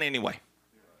stop sign anyway.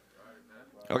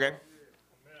 Okay?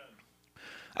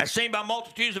 As seen by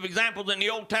multitudes of examples in the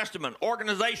Old Testament,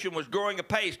 organization was growing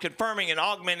apace, confirming and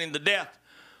augmenting the death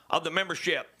of the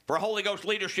membership. For Holy Ghost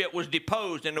leadership was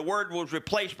deposed, and the Word was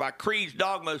replaced by creeds,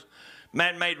 dogmas,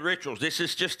 man-made rituals. This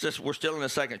is just this. We're still in the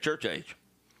second church age.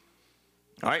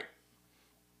 All right?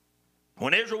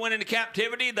 When Israel went into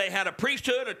captivity, they had a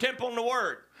priesthood, a temple, and the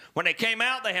Word. When they came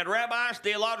out, they had rabbis,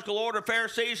 theological order,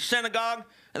 Pharisees, synagogue,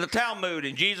 and the Talmud.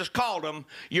 And Jesus called them,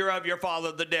 "You're of your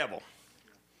father, the devil."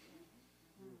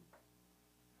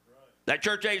 That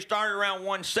church age started around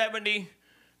 170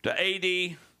 to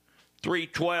AD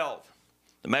 312.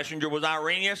 The messenger was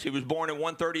Irenaeus. He was born in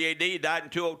 130 AD. He died in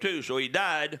 202. So he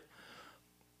died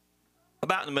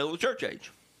about in the middle of the church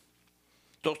age.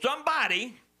 So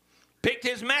somebody picked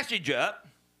his message up.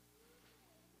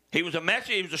 He was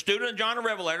a student of John the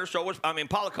Revelator,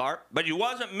 Polycarp, but he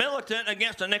wasn't militant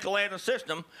against the Nicolaitan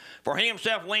system, for he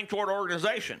himself leaned toward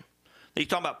organization. He's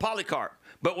talking about Polycarp.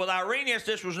 But with Irenaeus,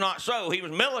 this was not so. He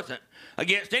was militant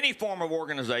against any form of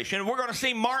organization. We're going to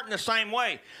see Martin the same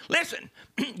way. Listen,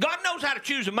 God knows how to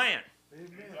choose a man. Amen.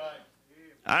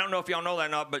 I don't know if y'all know that or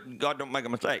not, but God don't make a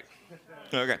mistake.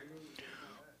 Okay.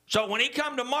 So when he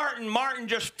come to Martin, Martin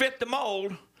just fit the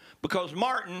mold because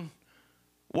Martin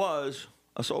was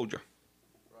a soldier.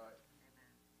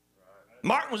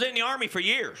 Martin was in the army for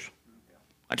years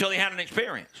until he had an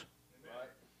experience.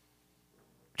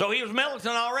 So he was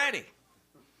militant already.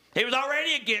 He was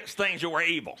already against things that were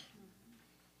evil.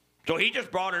 So he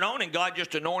just brought it on, and God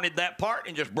just anointed that part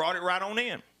and just brought it right on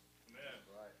in.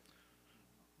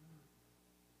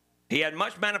 He had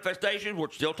much manifestation.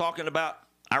 We're still talking about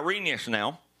Irenaeus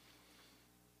now.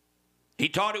 He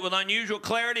taught it with unusual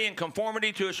clarity and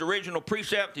conformity to its original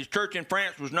precept. His church in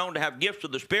France was known to have gifts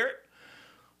of the Spirit.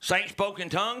 Saints spoke in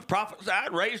tongues,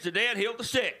 prophesied, raised the dead, healed the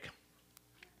sick.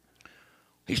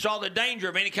 He saw the danger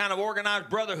of any kind of organized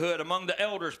brotherhood among the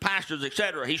elders, pastors,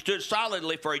 etc. He stood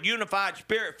solidly for a unified,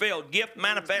 spirit-filled,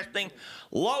 gift-manifesting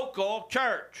local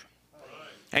church.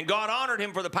 And God honored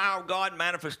him for the power of God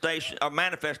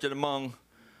manifested among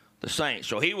the saints.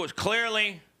 So he was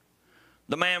clearly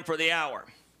the man for the hour.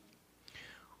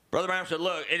 Brother Branham said,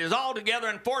 look, it is altogether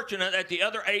unfortunate that the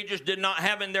other ages did not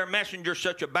have in their messengers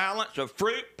such a balance of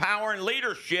fruit, power, and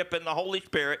leadership in the Holy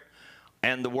Spirit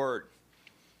and the Word.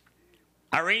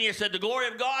 Irenaeus said, the glory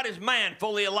of God is man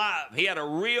fully alive. He had a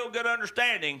real good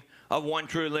understanding of one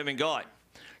true living God.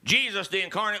 Jesus, the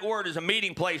incarnate Word, is a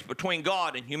meeting place between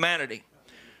God and humanity.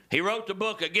 He wrote the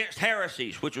book Against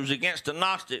Heresies, which was against the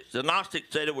Gnostics. The Gnostics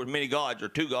said it was many gods, or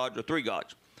two gods, or three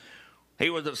gods. He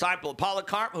was a disciple of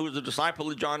Polycarp, who was a disciple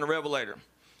of John the Revelator.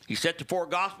 He set the four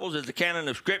Gospels as the canon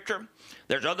of Scripture.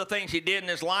 There's other things he did in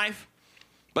his life.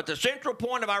 But the central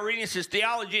point of Irenaeus'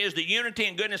 theology is the unity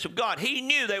and goodness of God. He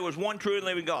knew there was one true and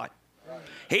living God. Right.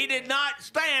 He did not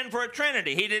stand for a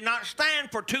trinity. He did not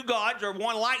stand for two gods or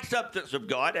one like substance of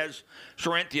God, as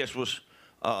Cerinthius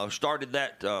started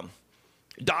that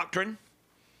doctrine. Amen.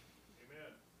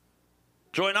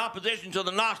 So in opposition to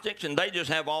the Gnostics, and they just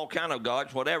have all kind of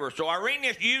gods, whatever. So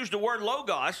Irenaeus used the word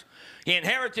logos. He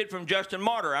inherited from Justin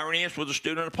Martyr. Irenaeus was a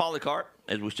student of Polycarp,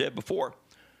 as we said before.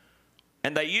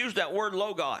 And they used that word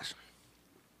logos.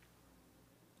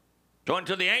 So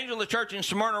unto the angel of the church in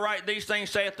Smyrna write, these things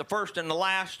saith the first and the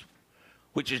last,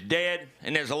 which is dead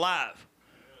and is alive.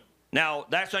 Now,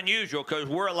 that's unusual because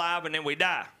we're alive and then we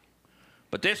die.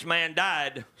 But this man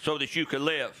died so that you could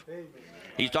live.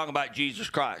 He's talking about Jesus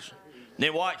Christ.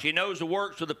 Then watch, he knows the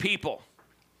works of the people.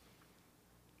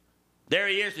 There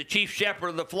he is, the chief shepherd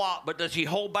of the flock, but does he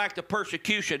hold back the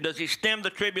persecution? Does he stem the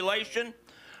tribulation?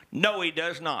 No, he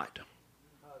does not.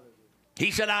 He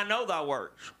said, I know thy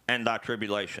works and thy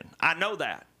tribulation. I know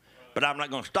that, but I'm not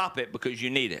going to stop it because you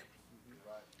need it.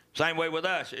 Same way with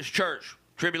us. It's church,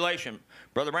 tribulation.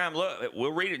 Brother Brown, look,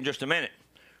 we'll read it in just a minute.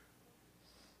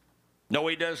 No,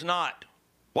 he does not.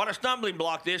 What a stumbling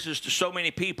block this is to so many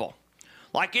people.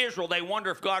 Like Israel, they wonder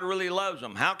if God really loves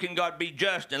them. How can God be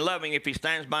just and loving if he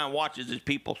stands by and watches his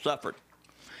people suffer?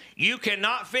 You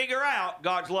cannot figure out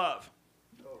God's love.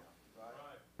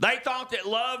 They thought that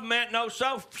love meant no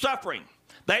suffering.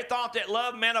 They thought that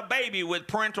love meant a baby with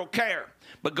parental care.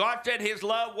 But God said his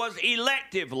love was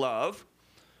elective love.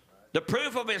 The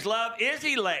proof of his love is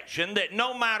election, that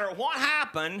no matter what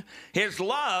happened, his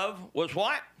love was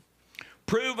what?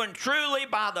 Proven truly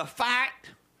by the fact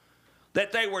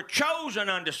that they were chosen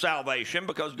unto salvation,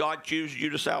 because God chooses you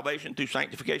to salvation through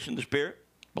sanctification of the Spirit,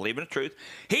 believe in the truth.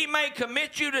 He may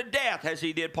commit you to death as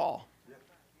he did Paul.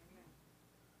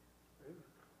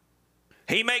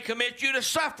 He may commit you to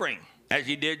suffering as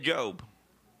he did Job.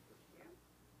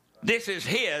 This is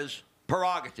his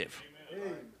prerogative.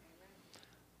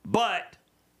 But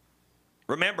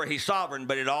remember, he's sovereign,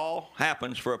 but it all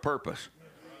happens for a purpose.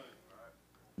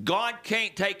 God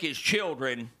can't take his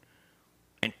children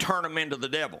and turn them into the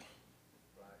devil.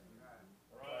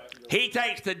 He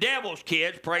takes the devil's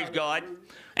kids, praise God,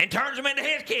 and turns them into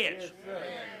his kids.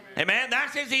 Amen.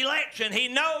 That's his election. He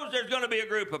knows there's going to be a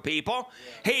group of people.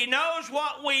 He knows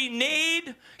what we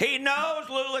need. He knows,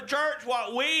 Lula Church,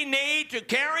 what we need to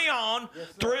carry on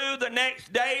through the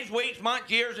next days, weeks,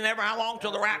 months, years, and ever how long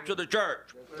till the rapture of the church.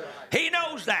 He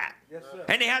knows that.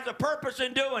 And he has a purpose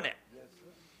in doing it.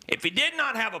 If he did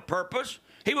not have a purpose,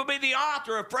 he would be the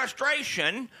author of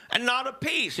frustration and not of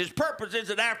peace. His purpose is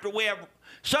that after we have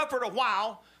suffered a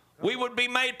while, we would be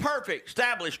made perfect,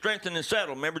 established, strengthened, and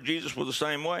settled. Remember, Jesus was the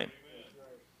same way.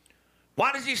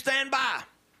 Why does he stand by?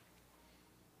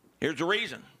 Here's the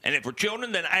reason. And if we're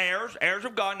children, then heirs, heirs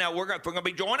of God. Now, we're going to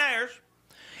be joint heirs.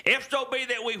 If so be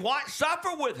that we what?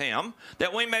 Suffer with him,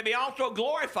 that we may be also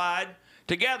glorified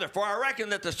together. For I reckon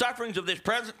that the sufferings of this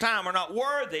present time are not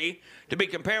worthy to be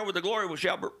compared with the glory which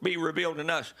shall be revealed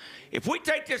in us. If we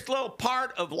take this little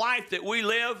part of life that we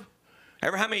live,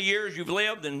 ever how many years you've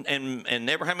lived and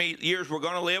ever how many years we're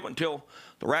going to live until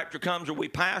the rapture comes or we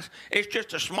pass, it's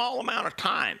just a small amount of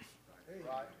time.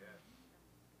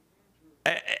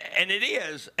 And it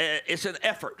is, it's an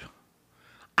effort.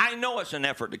 I know it's an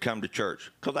effort to come to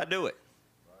church because I do it.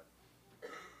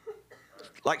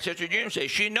 Like Sister June says,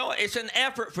 she knows it's an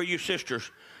effort for you sisters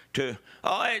to,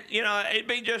 it'd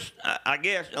be just, I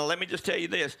guess, let me just tell you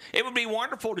this. It would be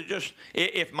wonderful to just,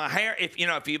 if my hair, if you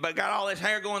got all this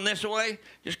hair going this way,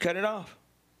 just cut it off.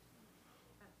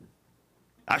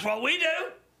 That's what we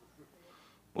do.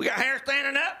 We got hair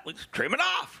standing up, we just trim it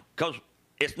off. Because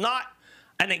it's not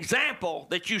an example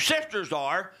that you sisters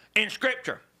are in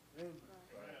Scripture.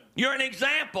 You're an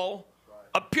example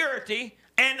of purity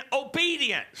and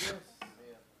obedience.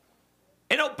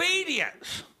 In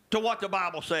obedience to what the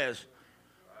Bible says.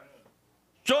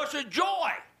 So it's a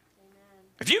joy.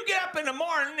 If you get up in the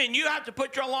morning and you have to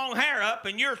put your long hair up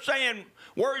and you're saying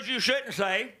words you shouldn't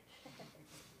say,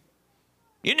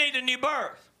 you need a new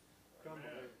birth.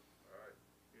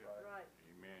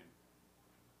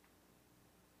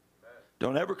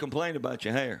 Don't ever complain about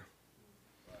your hair.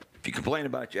 If you complain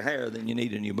about your hair, then you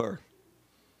need a new birth.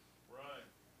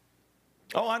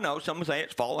 Oh, I know. Some say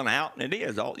it's falling out, and it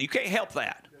is. You can't help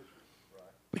that.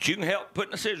 But you can help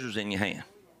putting the scissors in your hand.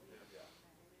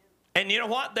 And you know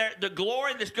what? The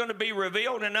glory that's going to be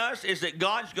revealed in us is that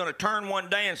God's going to turn one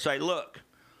day and say, look,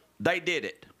 they did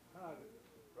it.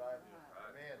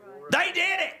 They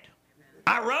did it.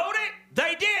 I wrote it.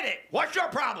 They did it. What's your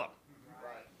problem?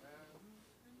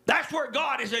 That's where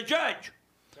God is a judge.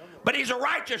 But he's a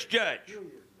righteous judge.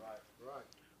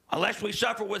 Unless we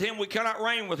suffer with him, we cannot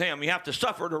reign with him. You have to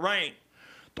suffer to reign.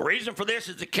 The reason for this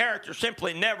is the character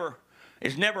simply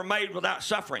is never made without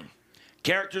suffering.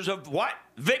 Characters of what?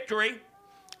 Victory,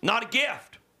 not a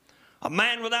gift. A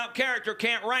man without character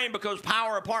can't reign because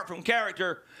power apart from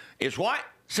character is what?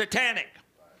 Satanic.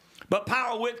 But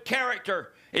power with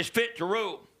character is fit to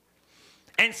rule.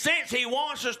 And since he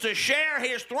wants us to share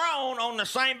his throne on the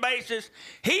same basis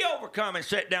he overcome and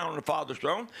sat down on the Father's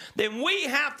throne, then we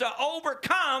have to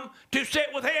overcome to sit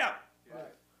with him.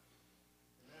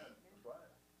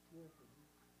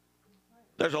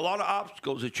 There's a lot of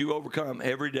obstacles that you overcome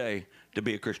every day to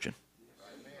be a Christian.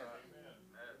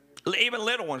 Even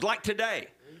little ones, like today.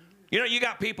 You know, you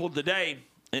got people today,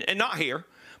 and not here,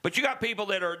 but you got people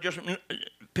that are just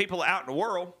people out in the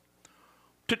world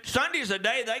Sunday's a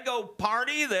day they go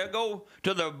party. They'll go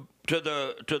to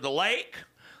the lake.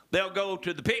 They'll go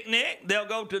to the picnic. They'll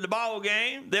go to the ball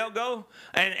game. They'll go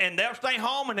and they'll stay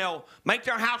home and they'll make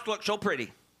their house look so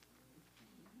pretty.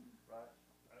 Right.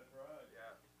 That's right. Yeah.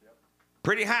 Yep.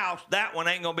 Pretty house. That one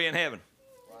ain't gonna be in heaven.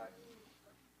 Right.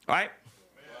 Right?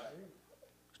 I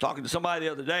was talking to somebody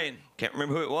the other day and can't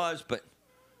remember who it was, but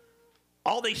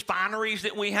all these fineries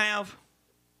that we have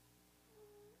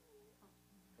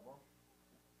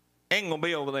ain't going to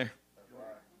be over there.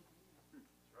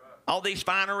 All these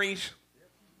fineries,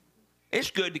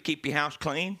 it's good to keep your house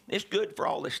clean. It's good for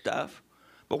all this stuff.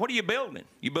 But what are you building?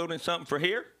 You building something for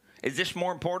here? Is this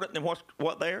more important than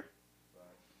what there?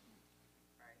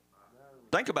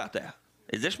 Think about that.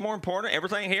 Is this more important?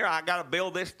 Everything here, I got to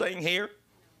build this thing here.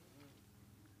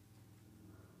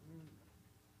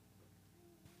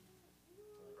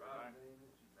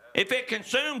 If it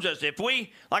consumes us, if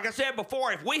we, like I said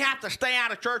before, if we have to stay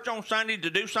out of church on Sunday to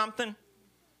do something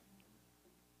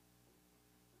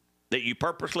that you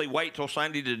purposely wait till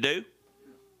Sunday to do,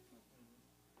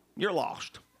 you're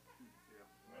lost.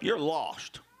 You're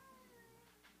lost.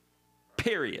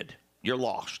 Period. You're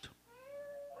lost.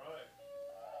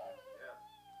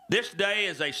 This day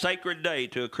is a sacred day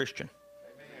to a Christian.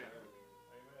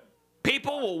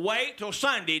 People will wait till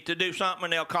Sunday to do something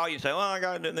and they'll call you and say, well, I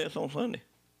got to do this on Sunday.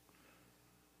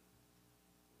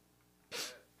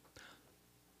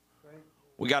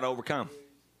 We got to overcome.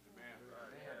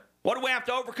 What do we have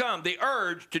to overcome? The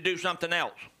urge to do something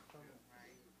else.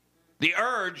 The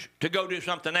urge to go do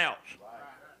something else.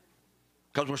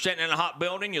 Because we're sitting in a hot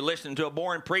building, you're listening to a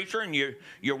boring preacher, and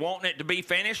you're wanting it to be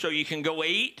finished so you can go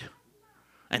eat.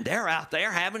 And they're out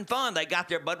there having fun. They got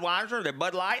their Budweiser, their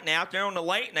Bud Light, and they're out there on the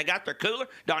lake, and they got their cooler.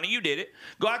 Donnie, you did it.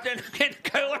 Go out there and get the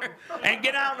cooler and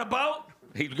get out on the boat.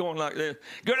 He's going like this.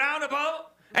 Get out on the boat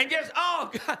and just,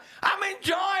 oh, God, I'm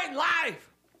enjoying life.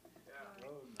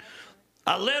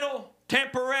 A little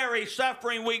temporary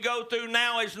suffering we go through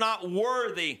now is not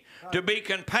worthy to be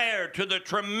compared to the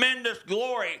tremendous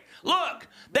glory. Look,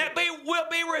 that will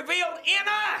be revealed in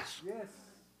us. Yes.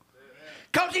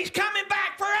 Because he's coming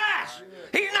back for us.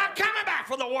 He's not coming back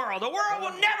for the world. The world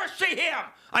will never see him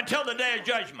until the day of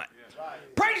judgment.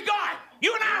 Praise God.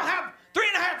 You and I will have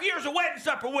 3.5 years of wedding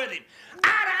supper with him. Eye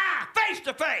to eye, face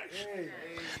to face.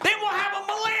 Then we'll have a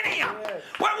millennium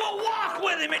where we'll walk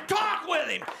with him and talk with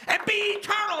him and be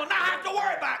eternal and not have to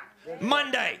worry about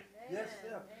Monday. Yes,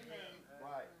 sir.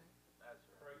 Right.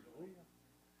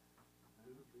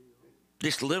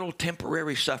 This little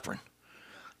temporary suffering.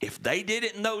 If they did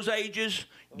it in those ages,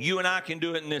 you and I can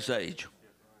do it in this age.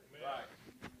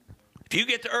 If you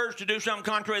get the urge to do something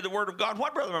contrary to the Word of God,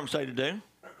 what Brother Branham say to do?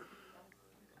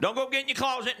 Don't go get in your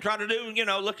closet and try to do,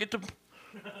 look at the,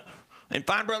 and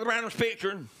find Brother Branham's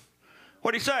picture.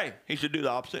 What'd he say? He should do the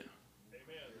opposite.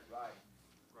 Amen.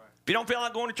 If you don't feel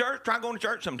like going to church, try going to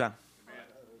church sometime.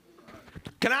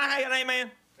 Amen. Can I have an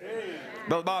amen? Amen?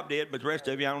 Brother Bob did, but the rest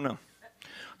of you, I don't know.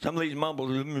 Some of these mumbles.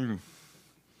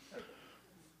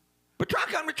 But try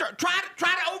to come to church. Try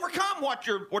to overcome what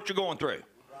you're going through.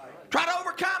 Right. Try to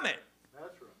overcome it.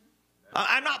 That's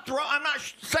right. I'm not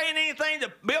saying anything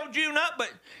to build you up,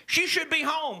 but she should be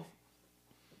home,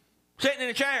 sitting in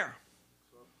a chair.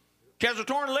 She has a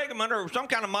torn ligament or some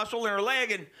kind of muscle in her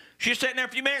leg, and she's sitting there a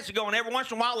few minutes ago, and every once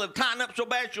in a while it'll tighten up so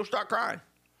bad she'll start crying.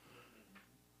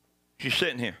 She's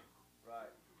sitting here. Right.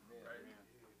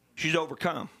 She's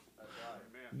overcome.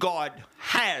 God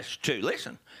has to.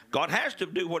 Listen, God has to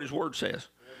do what his word says.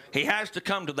 He has to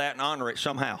come to that and honor it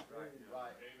somehow.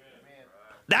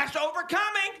 That's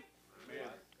overcoming.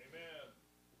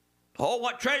 Oh,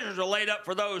 what treasures are laid up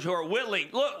for those who are willing.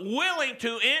 Look, willing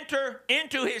to enter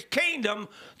into his kingdom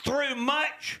through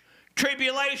much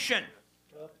tribulation.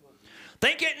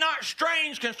 Think it not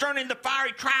strange concerning the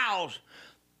fiery trials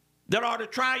that are to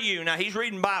try you. Now, he's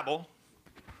reading Bible.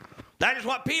 That is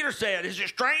what Peter said. Is it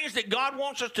strange that God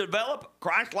wants us to develop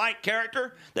Christ-like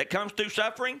character that comes through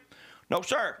suffering? No,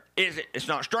 sir. Is it? It's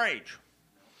not strange.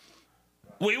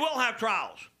 We will have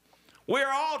trials. We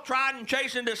are all tried and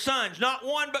chastened as sons. Not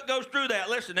one but goes through that.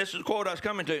 Listen, this is a quote I was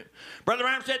coming to. Brother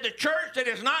Branham said, the church that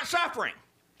is not suffering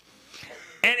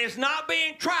and is not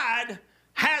being tried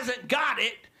hasn't got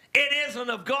it. It isn't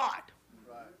of God.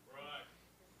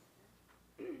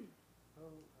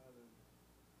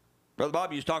 Brother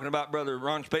Bobby was talking about Brother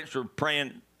Ron Spencer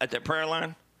praying at that prayer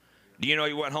line. Do you know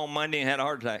he went home Monday and had a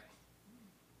heart attack?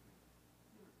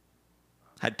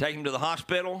 Had to take him to the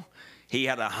hospital. He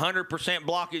had 100%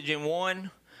 blockage in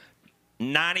one,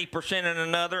 90% in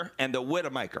another, and the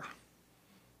Widowmaker,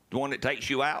 the one that takes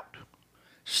you out,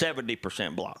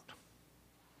 70% blocked.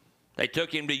 They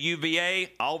took him to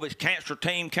UVA. All of his cancer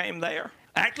team came there.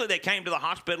 Actually, they came to the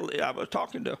hospital. I was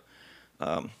talking to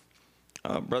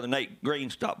Brother Nate Green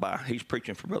stopped by. He's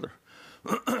preaching for Brother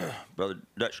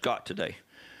Dutch Scott today.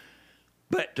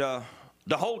 But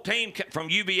the whole team from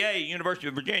UVA, University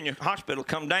of Virginia Hospital,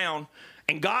 come down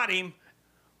and got him.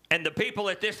 And the people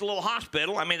at this little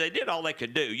hospital, I mean, they did all they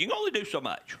could do. You can only do so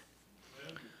much.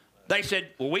 They said,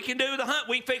 well, we can do the hunt.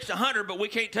 We can fix the 100, but we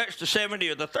can't touch the 70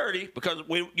 or the 30 because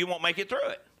you won't make it through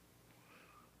it.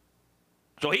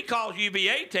 So he calls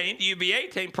UVA team. The UVA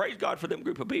team, praise God for them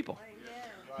group of people.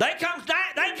 They come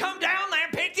down there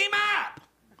and picked him up.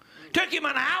 Took him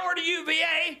an hour to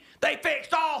UVA. They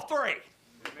fixed all three.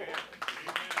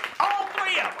 All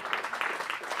three of them.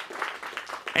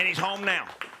 And he's home now.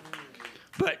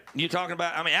 But you're talking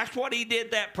about, I mean, that's what he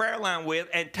did that prayer line with.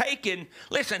 And taking,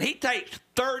 listen, he takes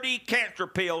 30 cancer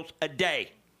pills a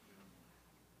day.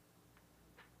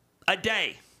 A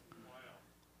day.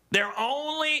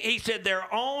 He said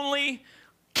they're only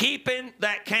keeping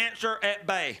that cancer at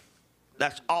bay.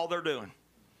 That's all they're doing.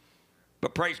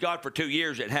 But praise God, for 2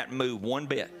 years it hadn't moved one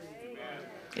bit.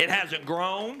 It hasn't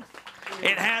grown.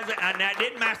 It hasn't, and that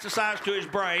didn't metastasize to his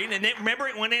brain. And then, remember,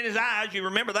 it went in his eyes. You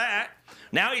remember that.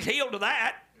 Now he's healed of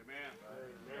that.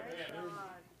 Amen.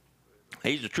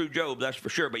 He's a true Job, that's for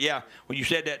sure. But yeah, when you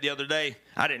said that the other day,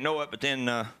 I didn't know it. But then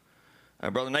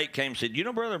Brother Nate came and said, you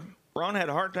know, Brother Ron had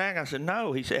a heart attack? I said,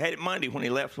 no. He said, he had it Monday when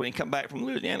he come back from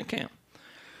Louisiana camp.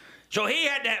 So he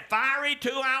had that fiery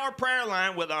 2-hour prayer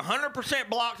line with a 100%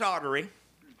 blocked artery,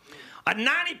 a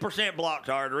 90% blocked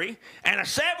artery, and a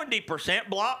 70%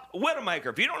 blocked widowmaker.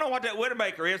 If you don't know what that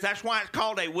widowmaker is, that's why it's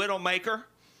called a widowmaker,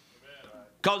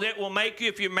 because it will make you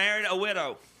if you married a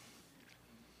widow.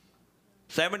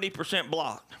 70%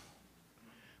 blocked.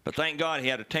 But thank God he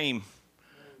had a team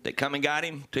that come and got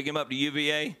him, took him up to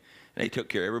UVA, and they took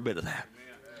care of every bit of that.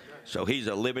 So he's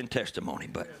a living testimony.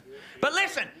 But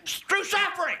listen, through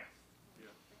suffering,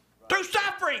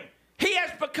 he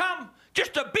has become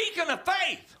just a beacon of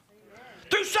faith.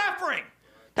 Through suffering.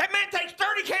 That man takes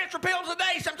 30 cancer pills a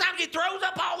day. Sometimes he throws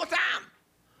up all the time.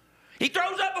 He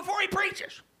throws up before he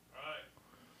preaches.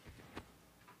 Right.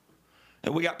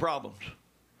 And we got problems.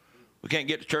 We can't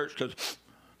get to church because...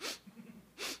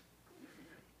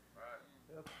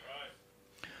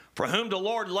 For whom the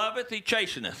Lord loveth, he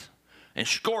chasteneth, and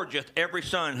scourgeth every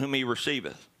son whom he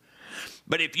receiveth.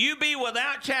 But if you be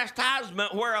without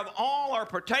chastisement, whereof all are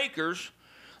partakers,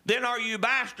 then are you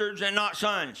bastards and not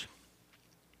sons.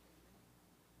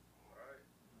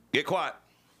 Get quiet.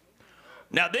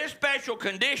 Now this special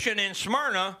condition in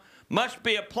Smyrna must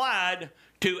be applied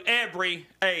to every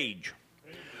age.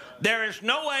 There is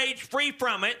no age free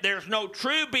from it. There's no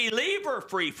true believer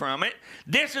free from it.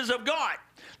 This is of God.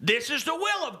 This is the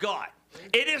will of God.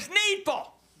 It is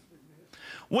needful.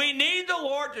 We need the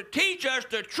Lord to teach us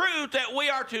the truth that we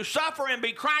are to suffer and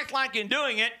be Christ-like in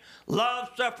doing it. Love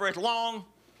suffereth long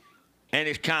and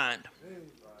is kind.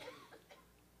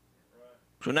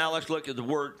 So now let's look at the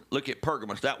word, look at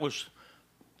Pergamus. That was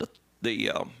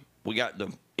we got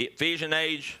the Ephesian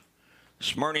age,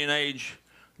 Smyrnian age.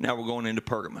 Now we're going into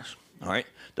Pergamus. All right.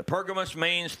 The Pergamus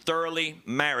means thoroughly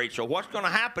married. So what's going to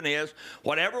happen is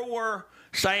whatever were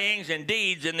sayings and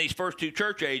deeds in these first two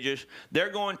church ages,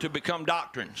 they're going to become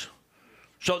doctrines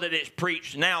so that it's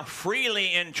preached now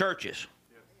freely in churches.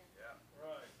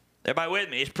 Everybody with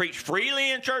me? It's preached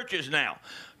freely in churches now.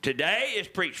 Today it's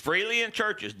preached freely in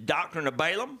churches. Doctrine of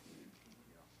Balaam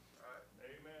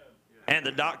and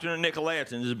the doctrine of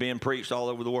Nicolaitans is being preached all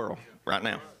over the world right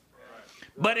now.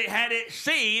 But it had its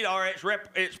seed or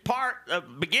its part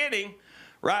of beginning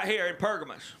right here in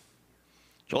Pergamus.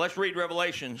 So let's read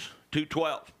Revelations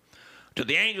 2:12. To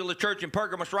the angel of the church in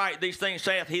Pergamus write, these things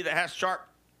saith he that hath sharp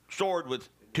sword with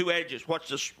two edges. What's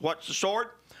the sword?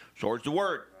 Sword's the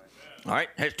word. All right,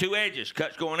 has two edges.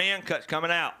 Cuts going in, cuts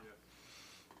coming out.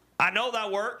 I know thy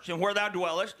works and where thou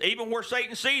dwellest, even where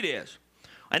Satan's seat is.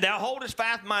 And thou holdest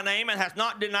fast my name and hast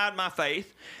not denied my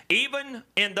faith, even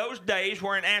in those days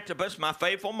wherein Antipas, my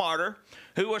faithful martyr,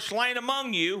 who was slain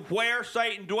among you, where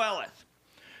Satan dwelleth.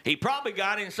 He probably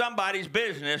got in somebody's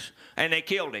business and they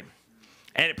killed him.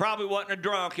 And it probably wasn't a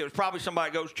drunk. It was probably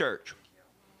somebody that goes to church.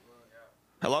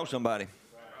 Hello, somebody.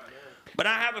 But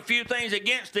I have a few things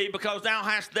against thee, because thou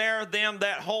hast there them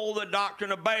that hold the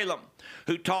doctrine of Balaam,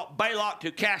 who taught Balak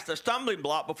to cast a stumbling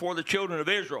block before the children of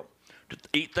Israel, to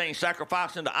eat things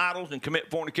sacrificed unto idols and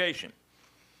commit fornication.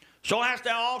 So hast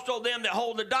thou also them that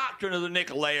hold the doctrine of the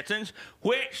Nicolaitans,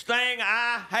 which thing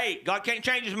I hate. God can't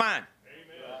change his mind.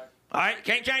 Amen. All right,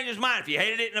 can't change his mind. If you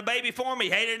hated it in a baby form, he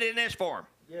hated it in this form.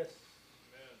 Yes.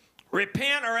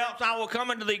 Repent, or else I will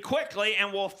come unto thee quickly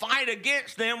and will fight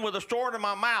against them with the sword of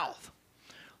my mouth.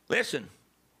 Listen,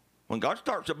 when God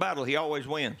starts a battle, he always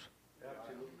wins.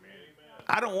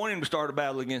 I don't want him to start a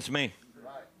battle against me.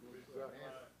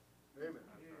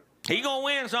 He's going to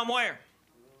win somewhere.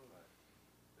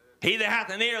 He that hath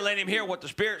an ear, let him hear what the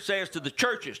Spirit says to the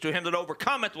churches. To him that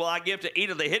overcometh will I give to eat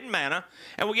of the hidden manna,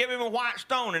 and will give him a white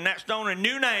stone, and that stone a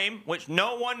new name, which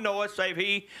no one knoweth save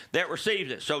he that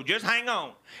receives it. So just hang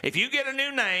on. If you get a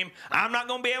new name, I'm not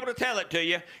going to be able to tell it to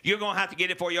you. You're going to have to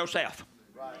get it for yourself.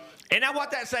 Right. Isn't that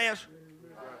what that says?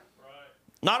 Right.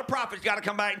 Not a prophet's got to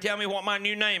come back and tell me what my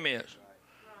new name is.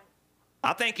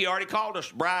 I think he already called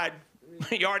us bride.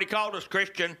 He already called us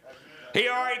Christian. He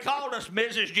already called us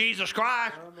Mrs. Jesus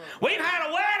Christ. We've had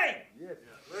a wedding.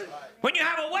 When you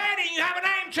have a wedding, you have a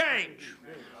name change.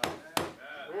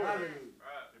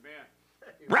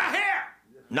 Right here.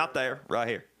 Not there, right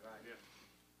here.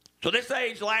 So this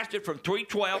age lasted from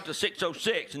 312 to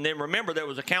 606. And then remember, there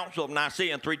was a Council of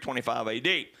Nicaea in 325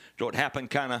 AD. So it happened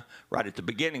kind of right at the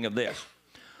beginning of this.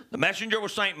 The messenger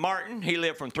was St. Martin. He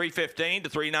lived from 315 to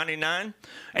 399.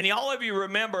 And all of you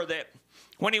remember that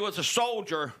when he was a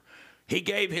soldier, he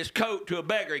gave his coat to a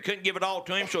beggar. He couldn't give it all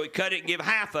to him, so he cut it and gave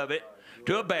half of it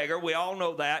to a beggar. We all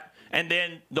know that. And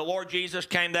then the Lord Jesus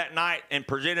came that night and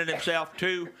presented himself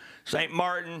to St.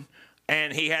 Martin,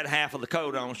 and he had half of the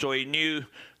coat on, so he knew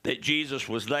that Jesus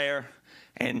was there.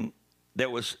 And there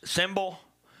was symbol,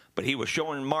 but he was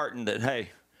showing Martin that, hey,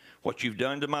 what you've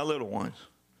done to my little ones,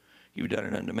 you've done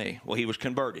it unto me. Well, he was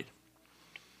converted.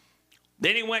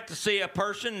 Then he went to see a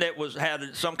person that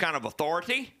had some kind of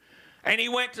authority. And he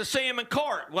went to see him in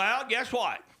court. Well, guess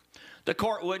what? The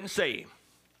court wouldn't see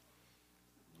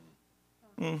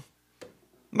him.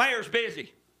 Mayor's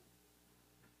busy.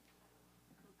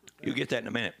 You'll get that in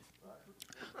a minute.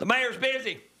 The mayor's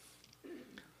busy.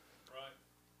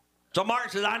 So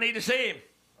Martin says, I need to see him.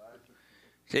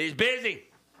 He says, he's busy.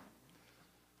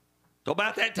 So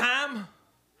about that time,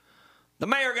 the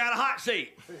mayor got a hot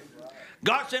seat.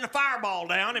 God sent a fireball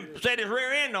down and set his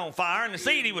rear end on fire in the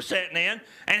seat he was sitting in.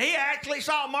 And he actually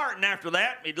saw Martin after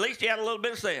that. At least he had a little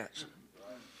bit of sense.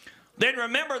 Then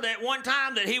remember that one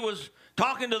time that he was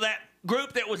talking to that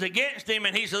group that was against him.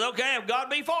 And he said, okay, if God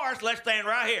be for us, let's stand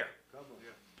right here.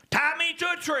 Tie me to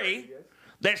a tree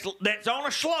that's on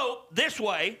a slope this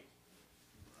way.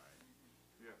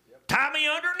 Tie me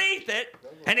underneath it.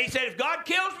 And he said, if God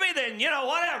kills me, then,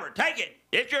 whatever. Take it.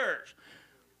 It's yours.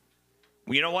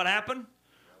 Well, you know what happened?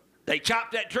 They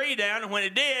chopped that tree down, and when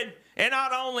it did, it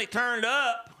not only turned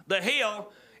up the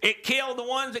hill, it killed the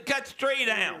ones that cut the tree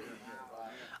down.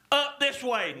 Up this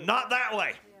way, not that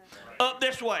way. Up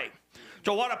this way.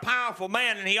 So what a powerful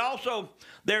man. And he also,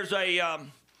 there's a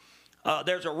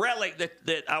relic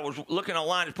that I was looking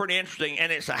online. It's pretty interesting,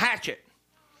 and it's a hatchet.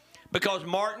 Because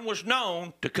Martin was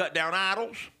known to cut down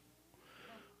idols,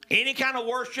 any kind of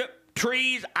worship,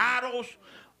 trees, idols,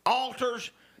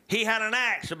 altars. He had an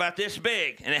axe about this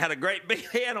big, and it had a great big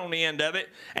head on the end of it,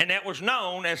 and that was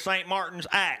known as St. Martin's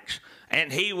axe. And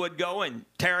he would go and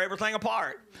tear everything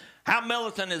apart. How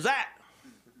militant is that?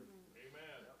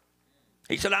 Amen.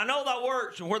 He said, I know thy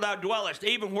works and where thou dwellest,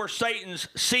 even where Satan's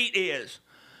seat is.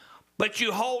 But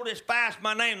you hold as fast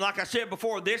my name. Like I said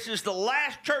before, this is the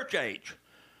last church age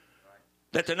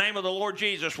that the name of the Lord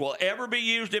Jesus will ever be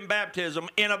used in baptism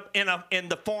in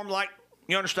the form like,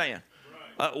 you understand?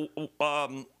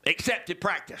 Accepted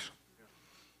practice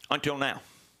until now.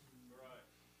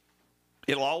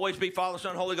 It'll always be Father,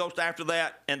 Son, Holy Ghost after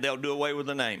that, and they'll do away with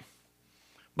the name.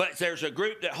 But there's a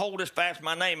group that holdeth fast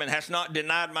my name and has not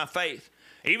denied my faith.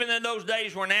 Even in those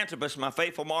days when Antipas, my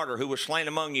faithful martyr, who was slain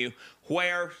among you,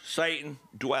 where Satan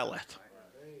dwelleth.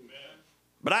 Amen.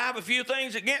 But I have a few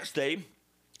things against thee,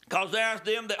 because there are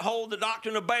them that hold the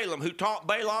doctrine of Balaam, who taught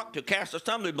Balak to cast a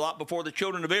stumbling block before the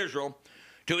children of Israel,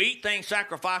 to eat things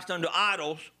sacrificed unto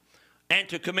idols, and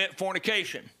to commit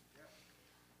fornication.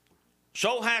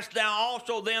 So hast thou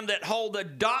also them that hold the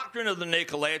doctrine of the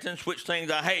Nicolaitans, which things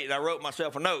I hate. I wrote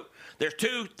myself a note. There's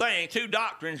two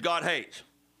doctrines God hates.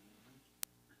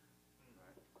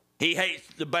 He hates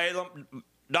the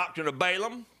doctrine of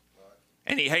Balaam,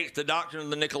 and he hates the doctrine of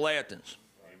the Nicolaitans.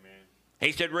 Amen.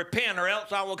 He said, repent, or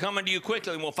else I will come unto you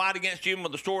quickly, and will fight against you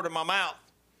with the sword of my mouth.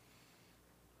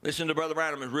 Listen to Brother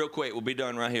Adams real quick. We'll be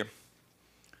done right here.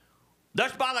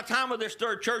 Thus, by the time of this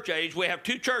third church age, we have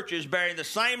two churches bearing the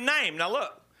same name. Now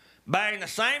look, bearing the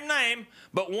same name,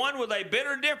 but one with a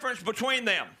bitter difference between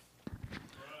them.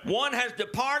 Right. One has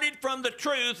departed from the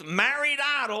truth, married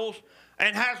idols,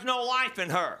 and has no life in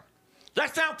her. Does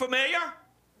that sound familiar?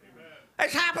 Amen.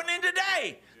 It's happening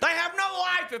today. They have no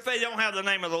life if they don't have the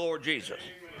name of the Lord Jesus.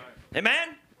 Amen?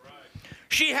 Amen? Right.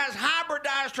 She has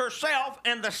hybridized herself,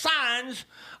 and the signs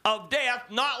of death,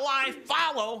 not life,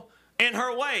 follow in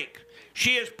her wake.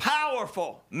 She is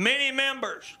powerful, many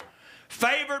members,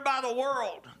 favored by the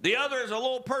world. The other is a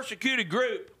little persecuted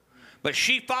group, but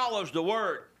she follows the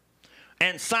word,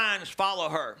 and signs follow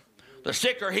her. The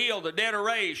sick are healed, the dead are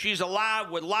raised. She's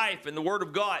alive with life in the word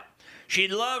of God. She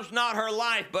loves not her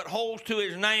life, but holds to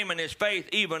his name and his faith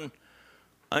even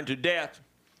unto death.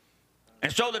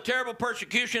 And so the terrible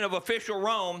persecution of official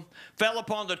Rome fell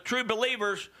upon the true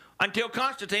believers until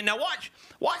Constantine. Now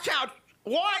watch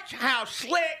how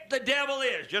slick the devil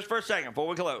is, just for a second before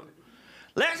we close.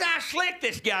 Let's see how slick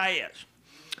this guy is.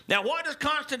 Now what does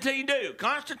Constantine do?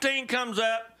 Constantine comes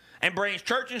up and brings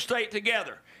church and state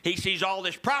together. He sees all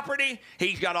this property.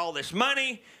 He's got all this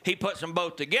money. He puts them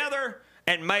both together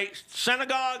and makes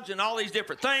synagogues and all these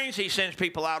different things. He sends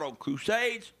people out on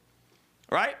crusades,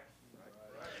 right?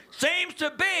 Seems to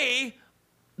be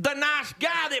the nice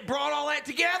guy that brought all that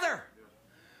together.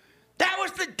 That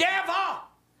was the devil.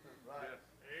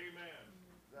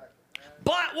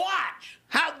 But watch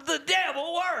how the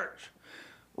devil works.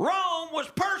 Rome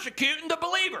was persecuting the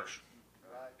believers.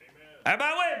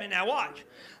 Everybody with me now? Watch.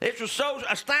 This was so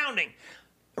astounding.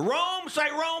 Rome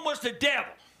was the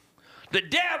devil. The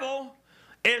devil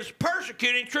is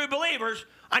persecuting true believers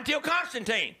until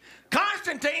Constantine.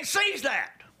 Constantine sees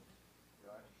that.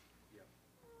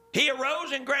 He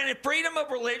arose and granted freedom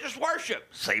of religious worship.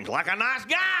 Seems like a nice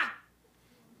guy.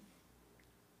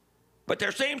 But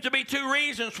there seems to be two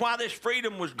reasons why this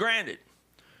freedom was granted.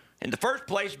 In the first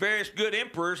place, various good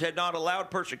emperors had not allowed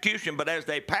persecution, but as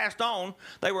they passed on,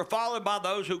 they were followed by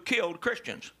those who killed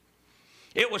Christians.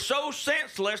 It was so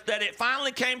senseless that it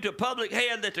finally came to public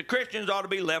head that the Christians ought to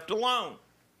be left alone.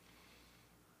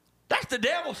 That's the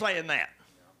devil saying that.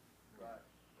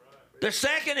 The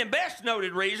second and best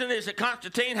noted reason is that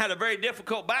Constantine had a very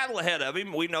difficult battle ahead of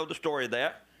him. We know the story of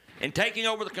that. In taking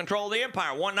over the control of the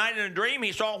empire. One night in a dream,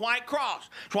 he saw a white cross.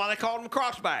 That's why they called them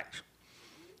crossbacks.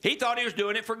 He thought he was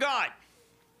doing it for God.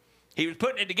 He was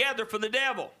putting it together for the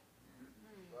devil.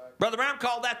 Brother Brown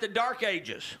called that the Dark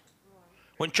Ages,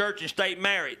 when church and state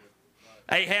married.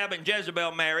 Ahab and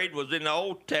Jezebel married was in the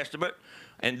Old Testament,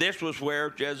 and this was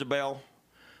where Jezebel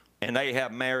and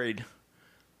Ahab married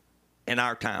in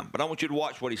our time. But I want you to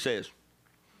watch what he says.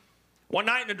 One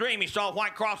night in a dream, he saw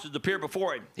white crosses appear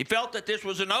before him. He felt that this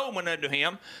was an omen unto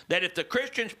him, that if the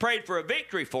Christians prayed for a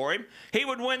victory for him, he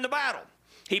would win the battle.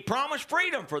 He promised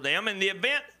freedom for them in the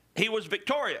event he was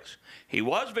victorious. He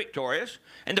was victorious,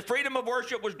 and the freedom of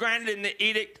worship was granted in the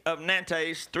Edict of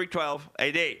Nantes, 312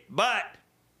 AD.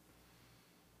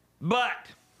 But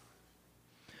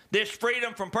this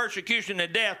freedom from persecution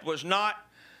and death was not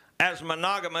as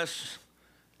monogamous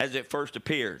as it first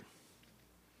appeared.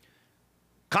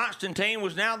 Constantine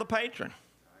was now the patron.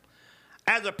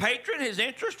 As a patron, his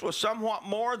interest was somewhat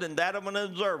more than that of an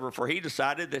observer, for he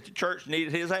decided that the church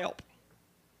needed his help.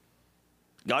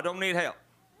 God don't need help.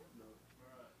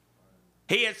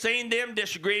 He had seen them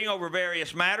disagreeing over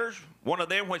various matters, one of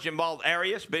them which involved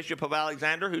Arius, Bishop of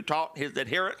Alexander, who taught his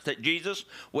adherents that Jesus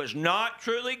was not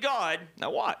truly God,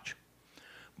 now watch,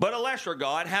 but a lesser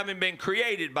God, having been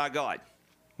created by God.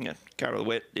 Yeah, kind of the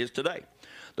way it is today.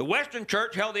 The Western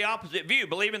church held the opposite view,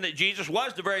 believing that Jesus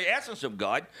was the very essence of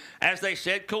God, as they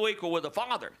said, co-equal with the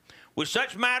Father. With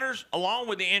such matters, along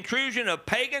with the intrusion of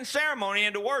pagan ceremony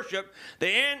into worship,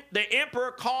 the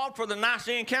emperor called for the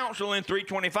Nicene Council in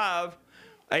 325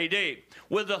 AD,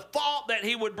 with the thought that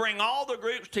he would bring all the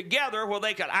groups together where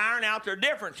they could iron out their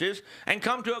differences and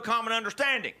come to a common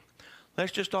understanding.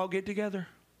 Let's just all get together.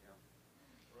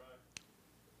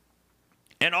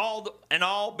 And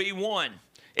all be one.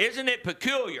 Isn't it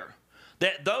peculiar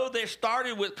that though this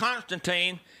started with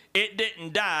Constantine, it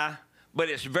didn't die, but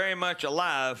it's very much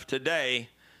alive today?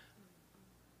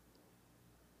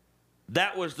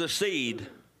 That was the seed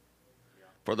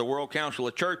for the World Council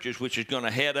of Churches, which is going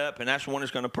to head up, and that's the one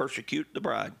that's going to persecute the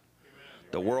bride.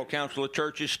 The World Council of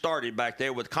Churches started back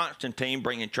there with Constantine,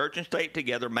 bringing church and state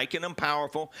together, making them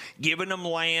powerful, giving them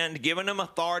land, giving them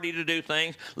authority to do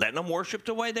things, letting them worship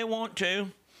the way they want to,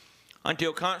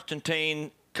 until Constantine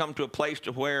come to a place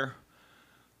to where,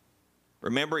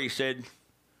 remember, he said,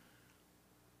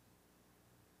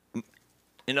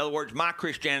 in other words, my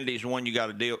Christianity is the one you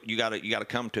got to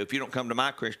come to. If you don't come to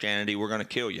my Christianity, we're going to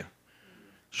kill you.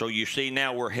 So you see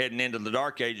now we're heading into the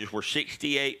Dark Ages. We're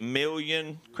 68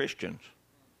 million Christians.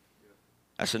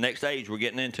 That's the next age we're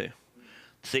getting into.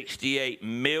 68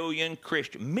 million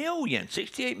Christians.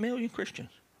 68 million Christians.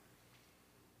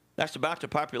 That's about the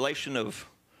population of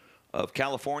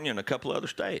California and a couple other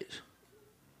states.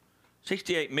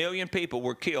 68 million people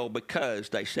were killed because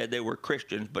they said they were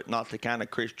Christians, but not the kind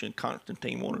of Christian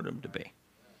Constantine wanted them to be.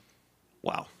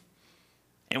 Wow.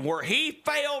 And where he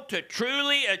failed to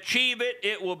truly achieve it,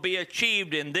 it will be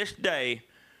achieved in this day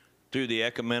through the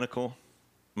ecumenical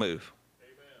move.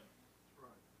 Amen.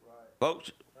 Right.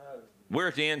 Folks, we're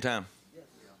at the end time.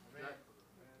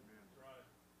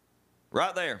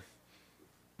 Right there.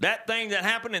 That thing that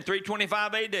happened in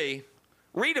 325 AD,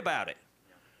 read about it.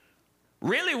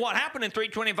 Really what happened in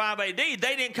 325 AD, they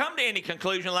didn't come to any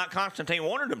conclusion like Constantine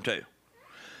wanted them to.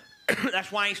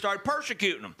 That's why he started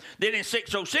persecuting them. Then in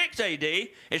 606 AD,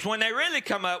 it's when they really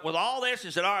come up with all this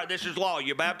and said, all right, this is law.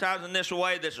 You're baptizing this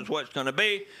way. This is what it's going to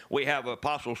be. We have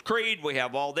Apostles' Creed. We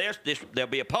have all this. There'll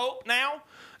be a pope now,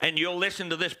 and you'll listen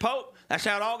to this pope. That's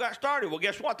how it all got started. Well,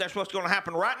 guess what? That's what's going to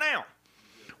happen right now.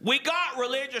 We got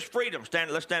religious freedom.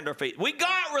 Let's stand our feet. We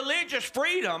got religious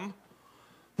freedom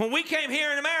when we came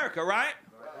here in America, right?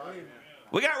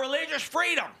 We got religious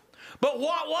freedom. But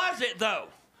what was it, though?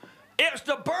 It's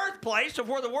the birthplace of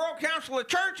where the World Council of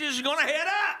Churches is going to head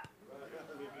up.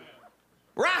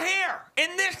 Right here,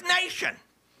 in this nation.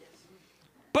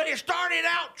 But it started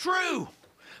out true.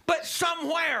 But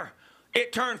somewhere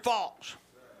it turned false.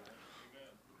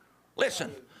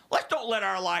 Listen, let's don't let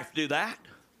our life do that.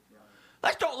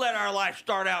 Let's don't let our life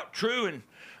start out true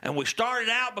and we started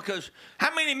out because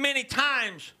how many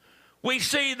times we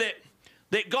see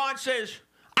that God says,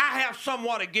 I have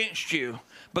somewhat against you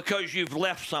because you've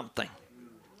left something.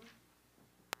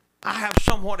 I have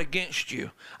somewhat against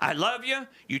you. I love you.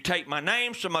 You take my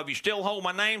name. Some of you still hold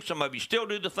my name. Some of you still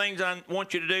do the things I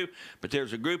want you to do. But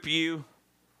there's a group of you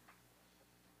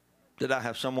that I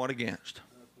have somewhat against.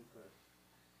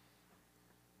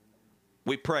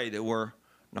 We pray that we're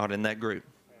not in that group.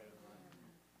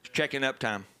 It's checking up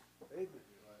time.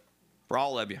 For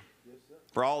all of you.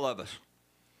 For all of us.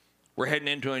 We're heading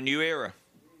into a new era.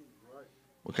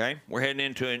 Okay? We're heading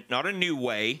into not a new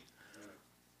way,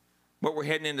 but we're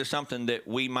heading into something that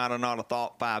we might have not have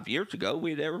thought 5 years ago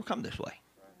we'd ever come this way.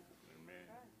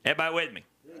 Everybody with me?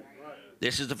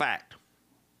 This is the fact.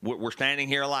 We're standing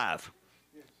here alive.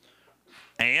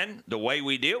 And the way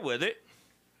we deal with it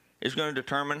is going to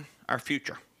determine our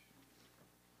future.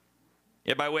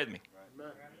 Everybody with me?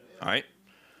 All right?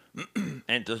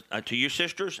 And to you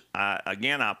sisters,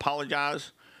 again, I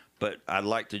apologize, but I'd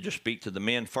like to just speak to the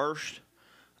men first.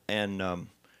 And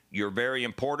you're very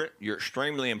important. You're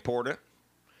extremely important.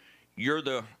 You're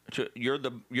the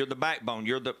backbone.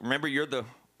 Remember, you're the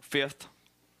fifth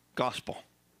gospel.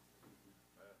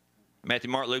 Matthew,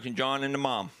 Mark, Luke, and John, and the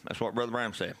mom. That's what Brother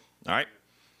Branham said. All right?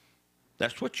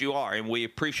 That's what you are, and we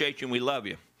appreciate you and we love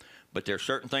you. But there are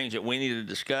certain things that we need to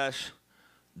discuss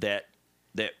that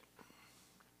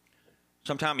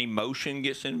sometimes emotion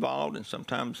gets involved, and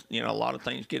sometimes, a lot of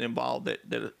things get involved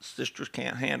that sisters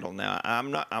can't handle. Now,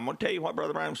 I'm going to tell you what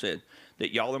Brother Brown said,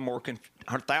 that y'all are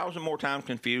 1,000 more times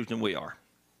confused than we are,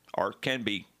 or can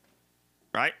be,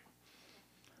 right?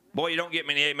 Boy, you don't get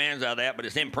many amens out of that, but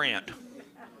it's in print.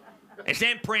 It's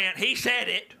in print. He said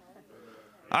it.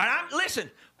 All right,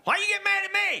 listen, why you get mad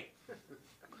at me?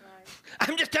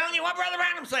 I'm just telling you what Brother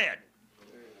Branham said.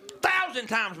 1,000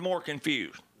 times more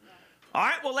confused. All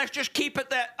right, well, let's just keep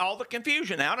it all the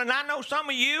confusion out. And I know some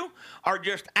of you are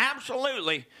just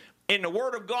absolutely, in the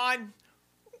Word of God,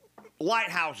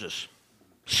 lighthouses.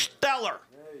 Stellar.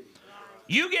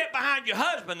 You get behind your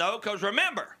husband, though, because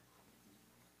remember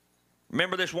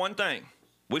this one thing.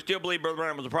 We still believe Brother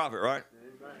Branham was a prophet, right?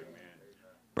 Amen.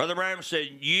 Brother Branham said,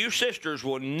 you sisters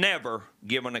will never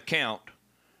give an account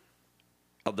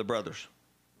of the brothers.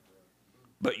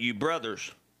 But you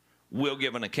brothers will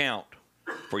give an account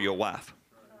for your wife.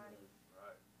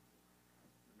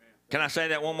 Can I say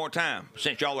that one more time?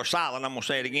 Since y'all are silent, I'm going to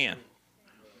say it again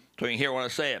so you can hear what I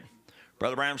said.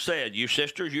 Brother Branham said, you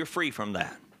sisters, you're free from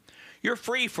that. You're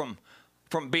free from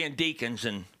being deacons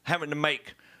and having to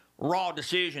make raw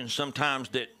decisions sometimes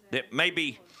that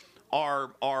maybe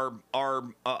are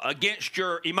against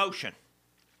your emotion,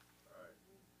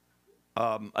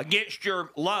 against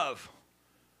your love,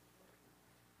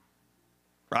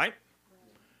 right?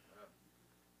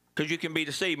 Because you can be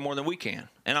deceived more than we can.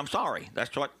 And I'm sorry. That's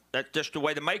just the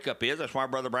way the makeup is. That's why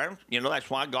Brother Branham, that's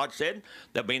why God said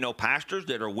there'll be no pastors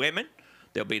that are women.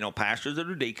 There'll be no pastors that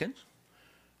are deacons.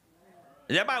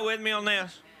 Is everybody with me on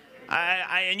this?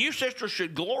 And you sisters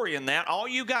should glory in that. All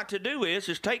you got to do is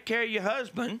take care of your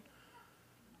husband.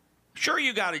 Sure,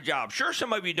 you got a job. Sure,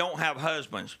 some of you don't have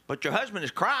husbands. But your husband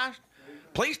is Christ.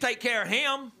 Please take care of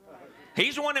him.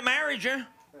 He's the one that married you.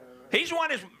 He's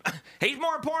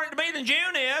more important to me than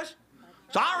June is.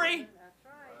 Sorry.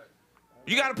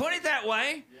 You got to put it that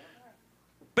way.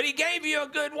 But he gave you a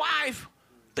good wife,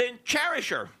 then cherish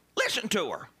her. Listen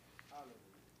to her.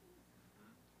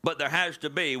 But there has to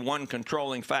be one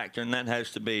controlling factor, and that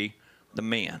has to be the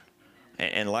men.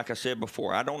 And like I said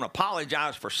before, I don't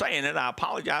apologize for saying it. I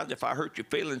apologize if I hurt your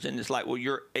feelings, and it's like, well,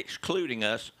 you're excluding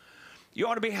us. You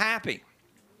ought to be happy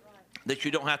that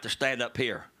you don't have to stand up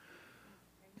here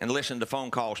and listen to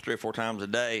phone calls 3 or 4 times a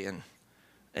day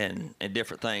and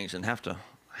different things and have to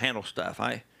handle stuff.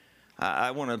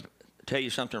 I want to tell you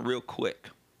something real quick.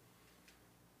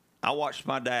 I watched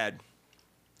my dad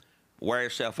wear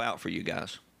himself out for you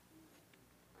guys.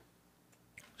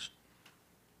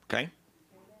 Okay?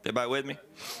 Everybody with me?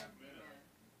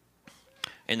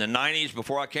 In the 90s,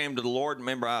 before I came to the Lord,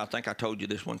 remember, I think I told you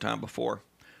this one time before,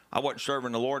 I wasn't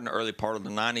serving the Lord in the early part of the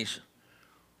 90s.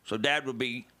 So Dad would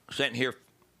be sitting here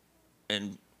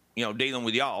and, you know, dealing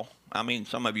with y'all. I mean,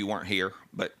 some of you weren't here,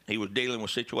 but he was dealing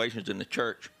with situations in the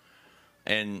church.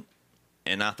 And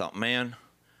I thought, man,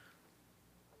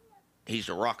 he's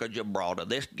the Rock of Gibraltar.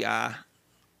 This guy,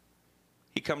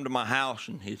 he'd come to my house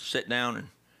and he'd sit down and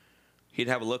he'd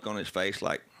have a look on his face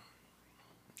like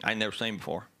I'd never seen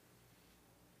before.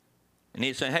 And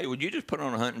he'd say, hey, would you just put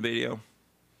on a hunting video?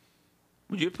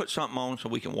 Would you put something on so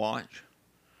we can watch?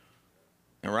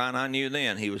 And Ryan, I knew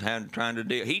then he was trying to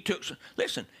deal. He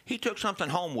took something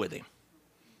home with him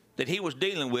that he was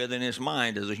dealing with in his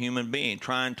mind as a human being,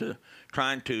 trying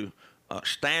to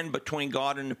stand between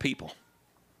God and the people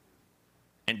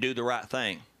and do the right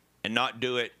thing and not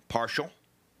do it partial,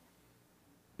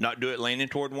 not do it leaning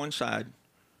toward one side.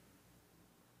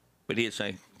 But he'd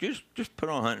say, just put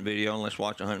on a hunting video and let's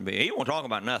watch a hunting video. He won't talk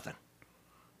about nothing.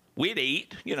 We'd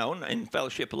eat, you know, and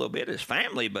fellowship a little bit as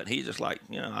family, but he's just like,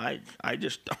 you know, I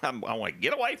want to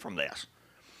get away from this.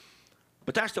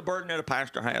 But that's the burden that a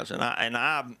pastor has, and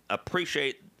I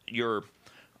appreciate your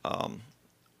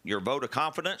vote of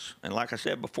confidence. And like I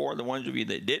said before, the ones of you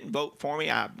that didn't vote for me,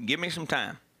 give me some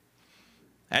time.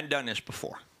 I hadn't done this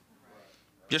before.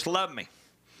 Just love me.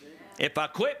 If I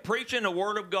quit preaching the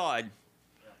Word of God,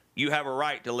 you have a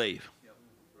right to leave.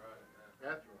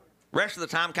 Rest of the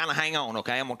time, kind of hang on,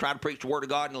 okay? I'm going to try to preach the Word of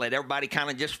God and let everybody kind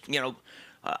of just, you know,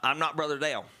 I'm not Brother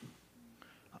Dale.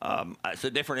 It's a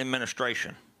different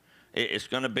administration. It's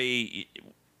going to be,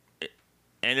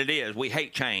 and it is, we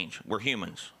hate change. We're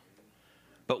humans.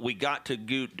 But we got to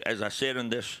do, as I said in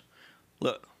this,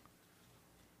 look,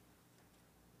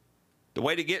 the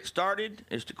way to get started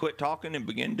is to quit talking and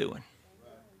begin doing.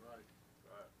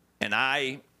 And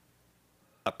I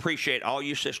appreciate all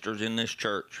you sisters in this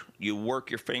church. You work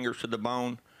your fingers to the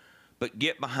bone, but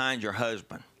get behind your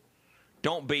husband.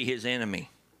 Don't be his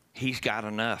enemy. He's got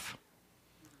enough.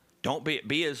 Don't be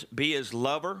his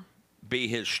lover. Be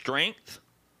his strength.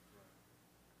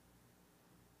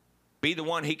 Be the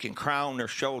one he can cry on their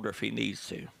shoulder if he needs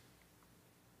to.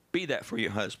 Be that for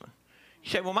your husband. You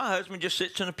say, well, my husband just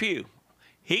sits in a pew.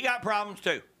 He got problems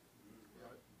too.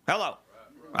 Hello.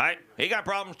 Right? He got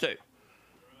problems too.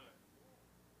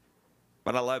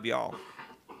 But I love y'all.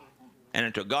 And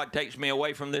until God takes me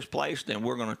away from this place, then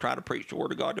we're going to try to preach the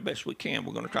Word of God the best we can.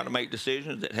 We're going to try to make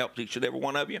decisions that help each and every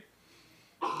one of you,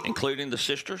 including the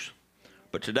sisters.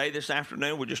 But today, this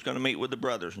afternoon, we're just going to meet with the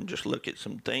brothers and just look at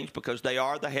some things because they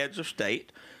are the heads of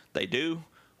state. They do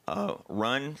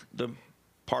run the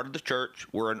part of the church.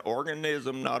 We're an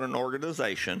organism, not an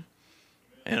organization.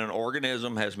 And an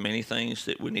organism has many things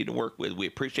that we need to work with. We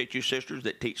appreciate you sisters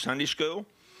that teach Sunday school.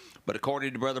 But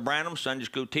according to Brother Branham, Sunday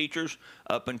school teachers,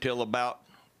 up until about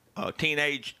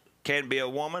teenage can be a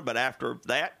woman, but after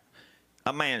that,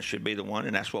 a man should be the one,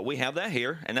 and that's what we have that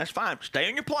here, and that's fine. Stay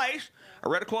in your place. I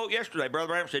read a quote yesterday. Brother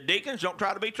Branham said, deacons don't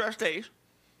try to be trustees.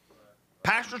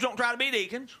 Pastors don't try to be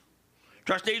deacons.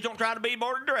 Trustees don't try to be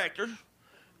board of directors.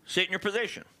 Sit in your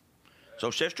position. So,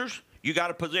 sisters, you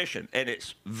got a position, and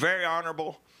it's very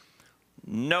honorable.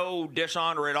 No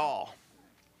dishonor at all.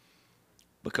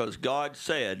 Because God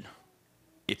said,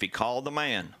 if he called the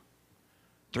man,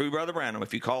 through Brother Branham,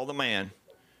 if he called the man,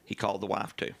 he called the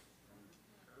wife too.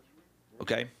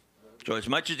 Okay? So as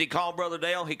much as he called Brother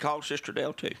Dale, he called Sister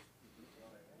Dale too.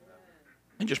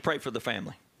 And just pray for the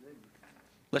family.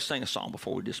 Let's sing a song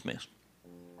before we dismiss.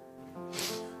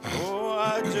 Oh,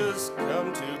 I just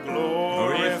come to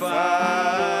glorify,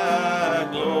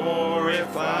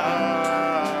 glorify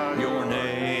your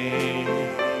name.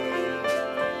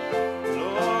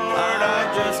 Lord,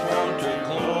 I just want to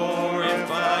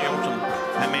glorify.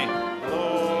 Amen.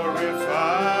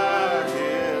 Glorify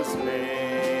his name.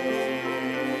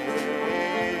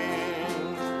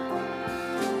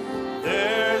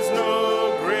 There's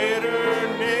no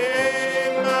greater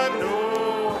name I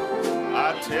know. I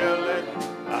tell it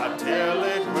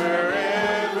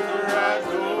wherever I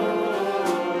go.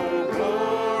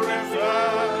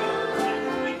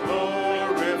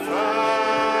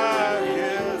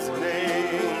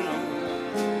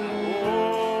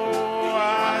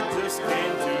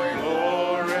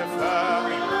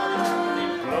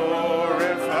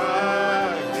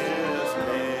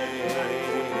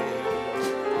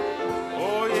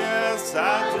 yes,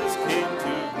 I just came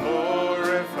to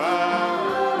glorify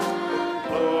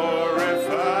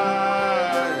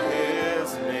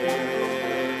His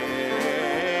name.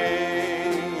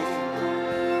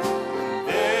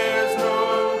 There's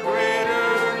no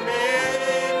greater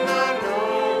name I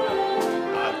know.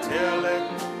 I tell it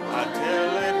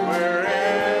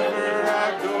wherever I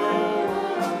go.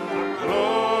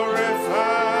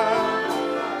 Glorify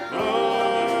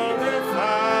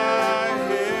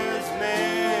His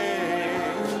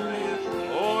name.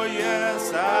 Oh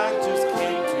yes, I just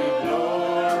came to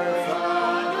glorify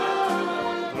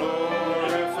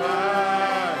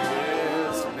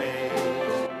His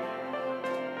name.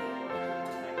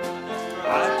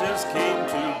 I just came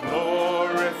to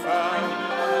glorify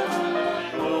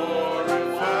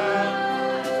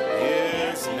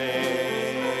His name.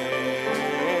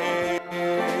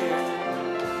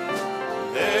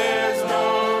 There's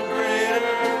no greater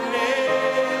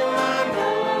name I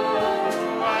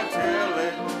know. I tell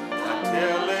it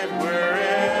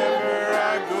wherever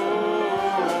I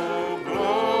go.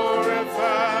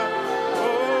 Glorify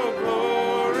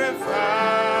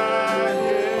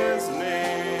His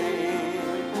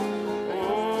name.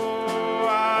 Oh,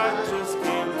 I just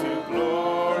came to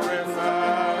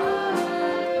glorify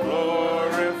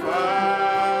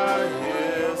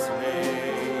His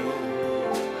name.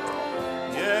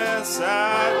 Yes,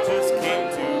 I just came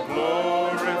to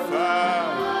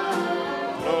glorify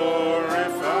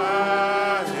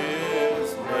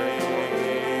His name.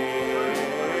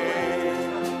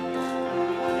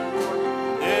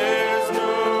 There's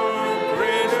no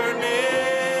greater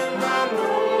name I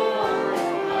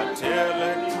know. I tell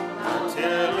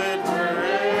it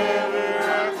wherever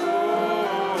I go.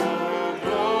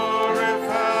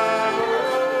 Glorify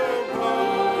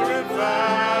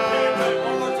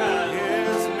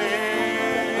His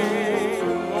name.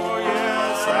 Oh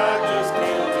yes, I just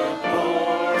came to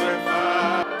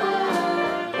glorify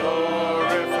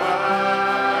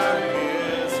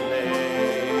His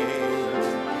name.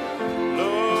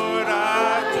 Lord,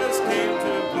 I just came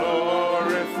to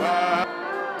glorify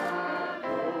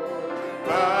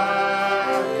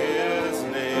His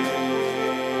name.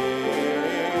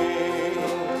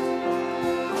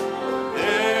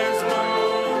 There's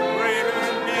no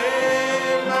greater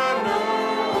name I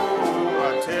know.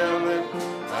 I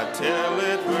tell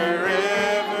it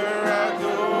wherever I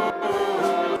go.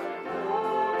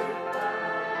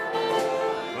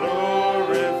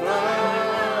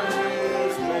 Glorify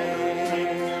His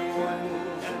name.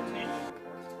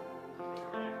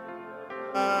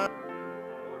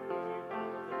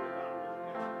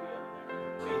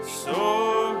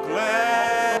 So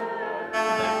glad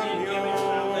I'm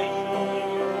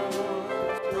yours.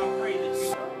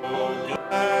 So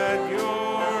glad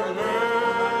your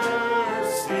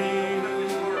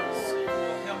mercies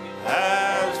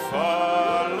has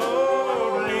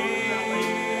followed me.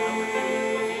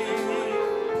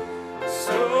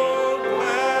 So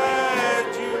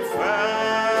glad you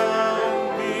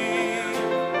found me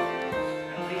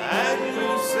and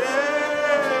you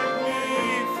set me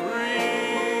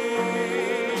free.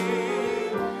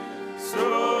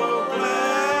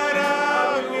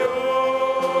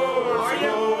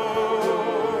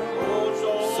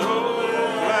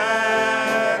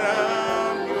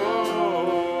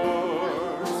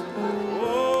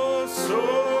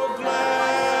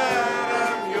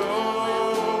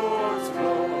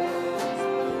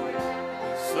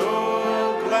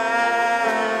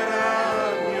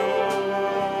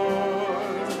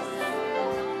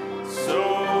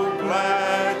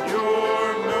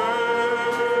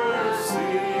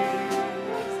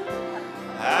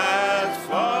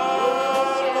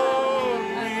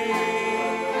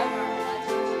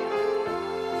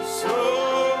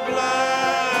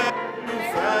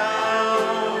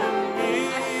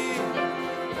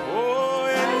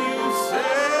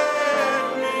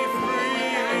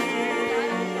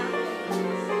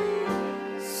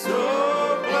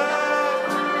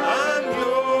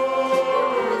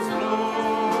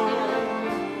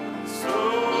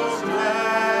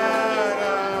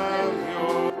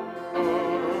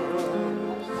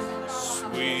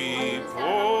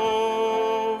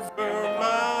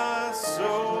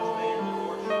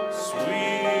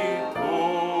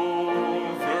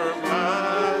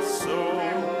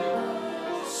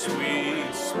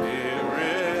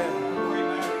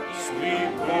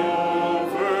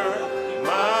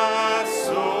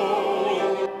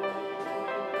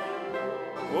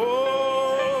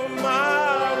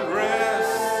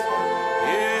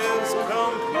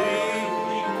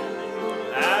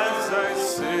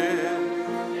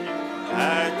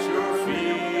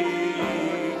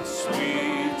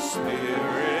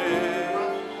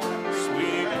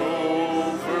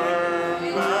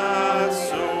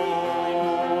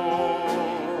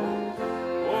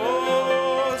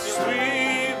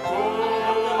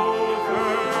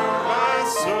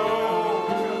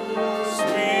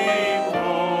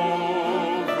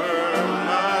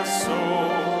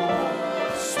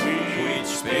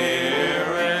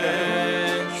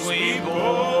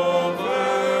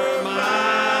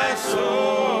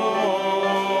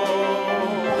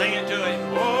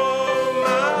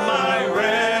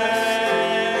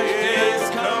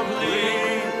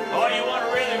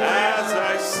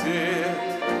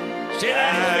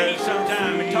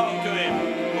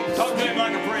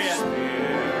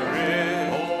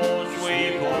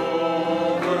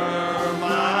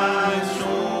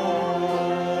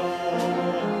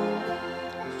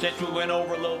 we went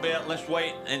over a little bit. Let's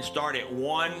wait and start at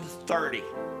 1:30.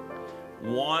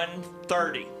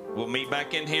 1:30. We'll meet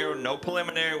back in here. No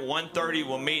preliminary. 1:30.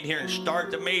 We'll meet here and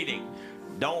start the meeting.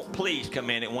 Don't please come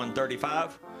in at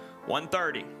 1:35.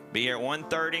 1:30. Be here at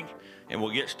 1:30, and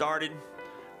we'll get started.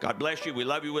 God bless you. We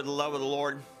love you with the love of the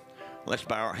Lord. Let's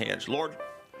bow our heads. Lord,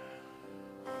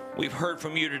 we've heard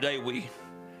from you today.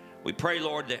 We pray,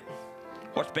 Lord, that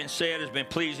what's been said has been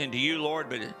pleasing to you, Lord,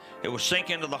 but it will sink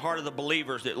into the heart of the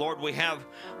believers that, Lord, we have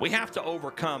to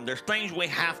overcome. There's things we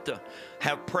have to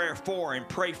have prayer for and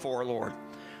pray for, Lord.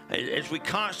 As we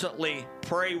constantly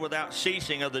pray without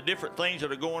ceasing of the different things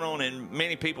that are going on in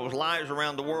many people's lives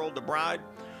around the world, the bride,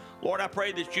 Lord, I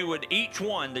pray that you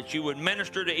would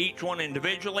minister to each one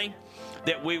individually,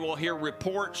 that we will hear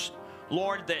reports,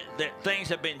 Lord, that things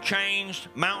have been changed,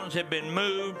 mountains have been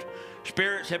moved,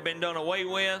 spirits have been done away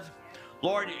with.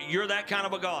 Lord, you're that kind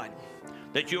of a God,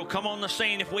 that you'll come on the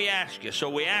scene if we ask you. So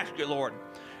we ask you, Lord,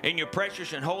 in your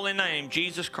precious and holy name,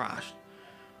 Jesus Christ,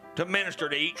 to minister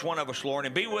to each one of us, Lord,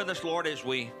 and be with us, Lord, as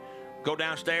we go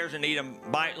downstairs and eat a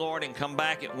bite, Lord, and come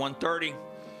back at 1:30.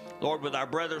 Lord, with our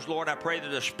brothers, Lord, I pray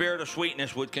that the spirit of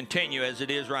sweetness would continue as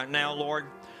it is right now, Lord,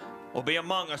 will be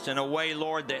among us in a way,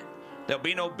 Lord, that there'll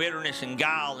be no bitterness and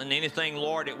guile and anything,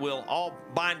 Lord. It will all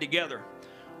bind together.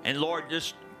 And, Lord,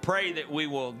 just pray that we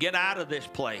will get out of this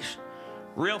place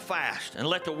real fast and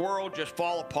let the world just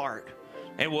fall apart.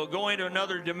 And we'll go into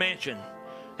another dimension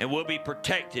and we'll be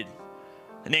protected.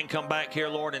 And then come back here,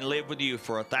 Lord, and live with you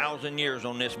for 1,000 years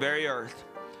on this very earth.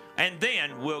 And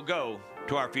then we'll go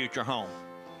to our future home.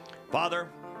 Father,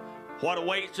 what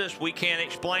awaits us, we can't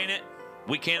explain it.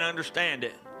 We can't understand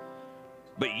it.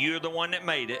 But you're the one that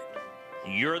made it.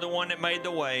 You're the one that made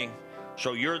the way.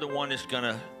 So you're the one that's going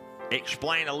to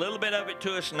explain a little bit of it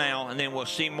to us now, and then we'll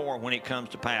see more when it comes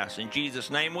to pass. In Jesus'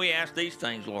 name we ask these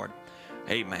things, Lord.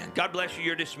 Amen. God bless you.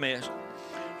 You're dismissed.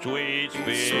 Sweet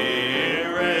Spirit,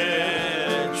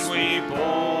 sweep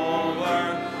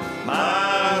over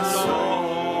my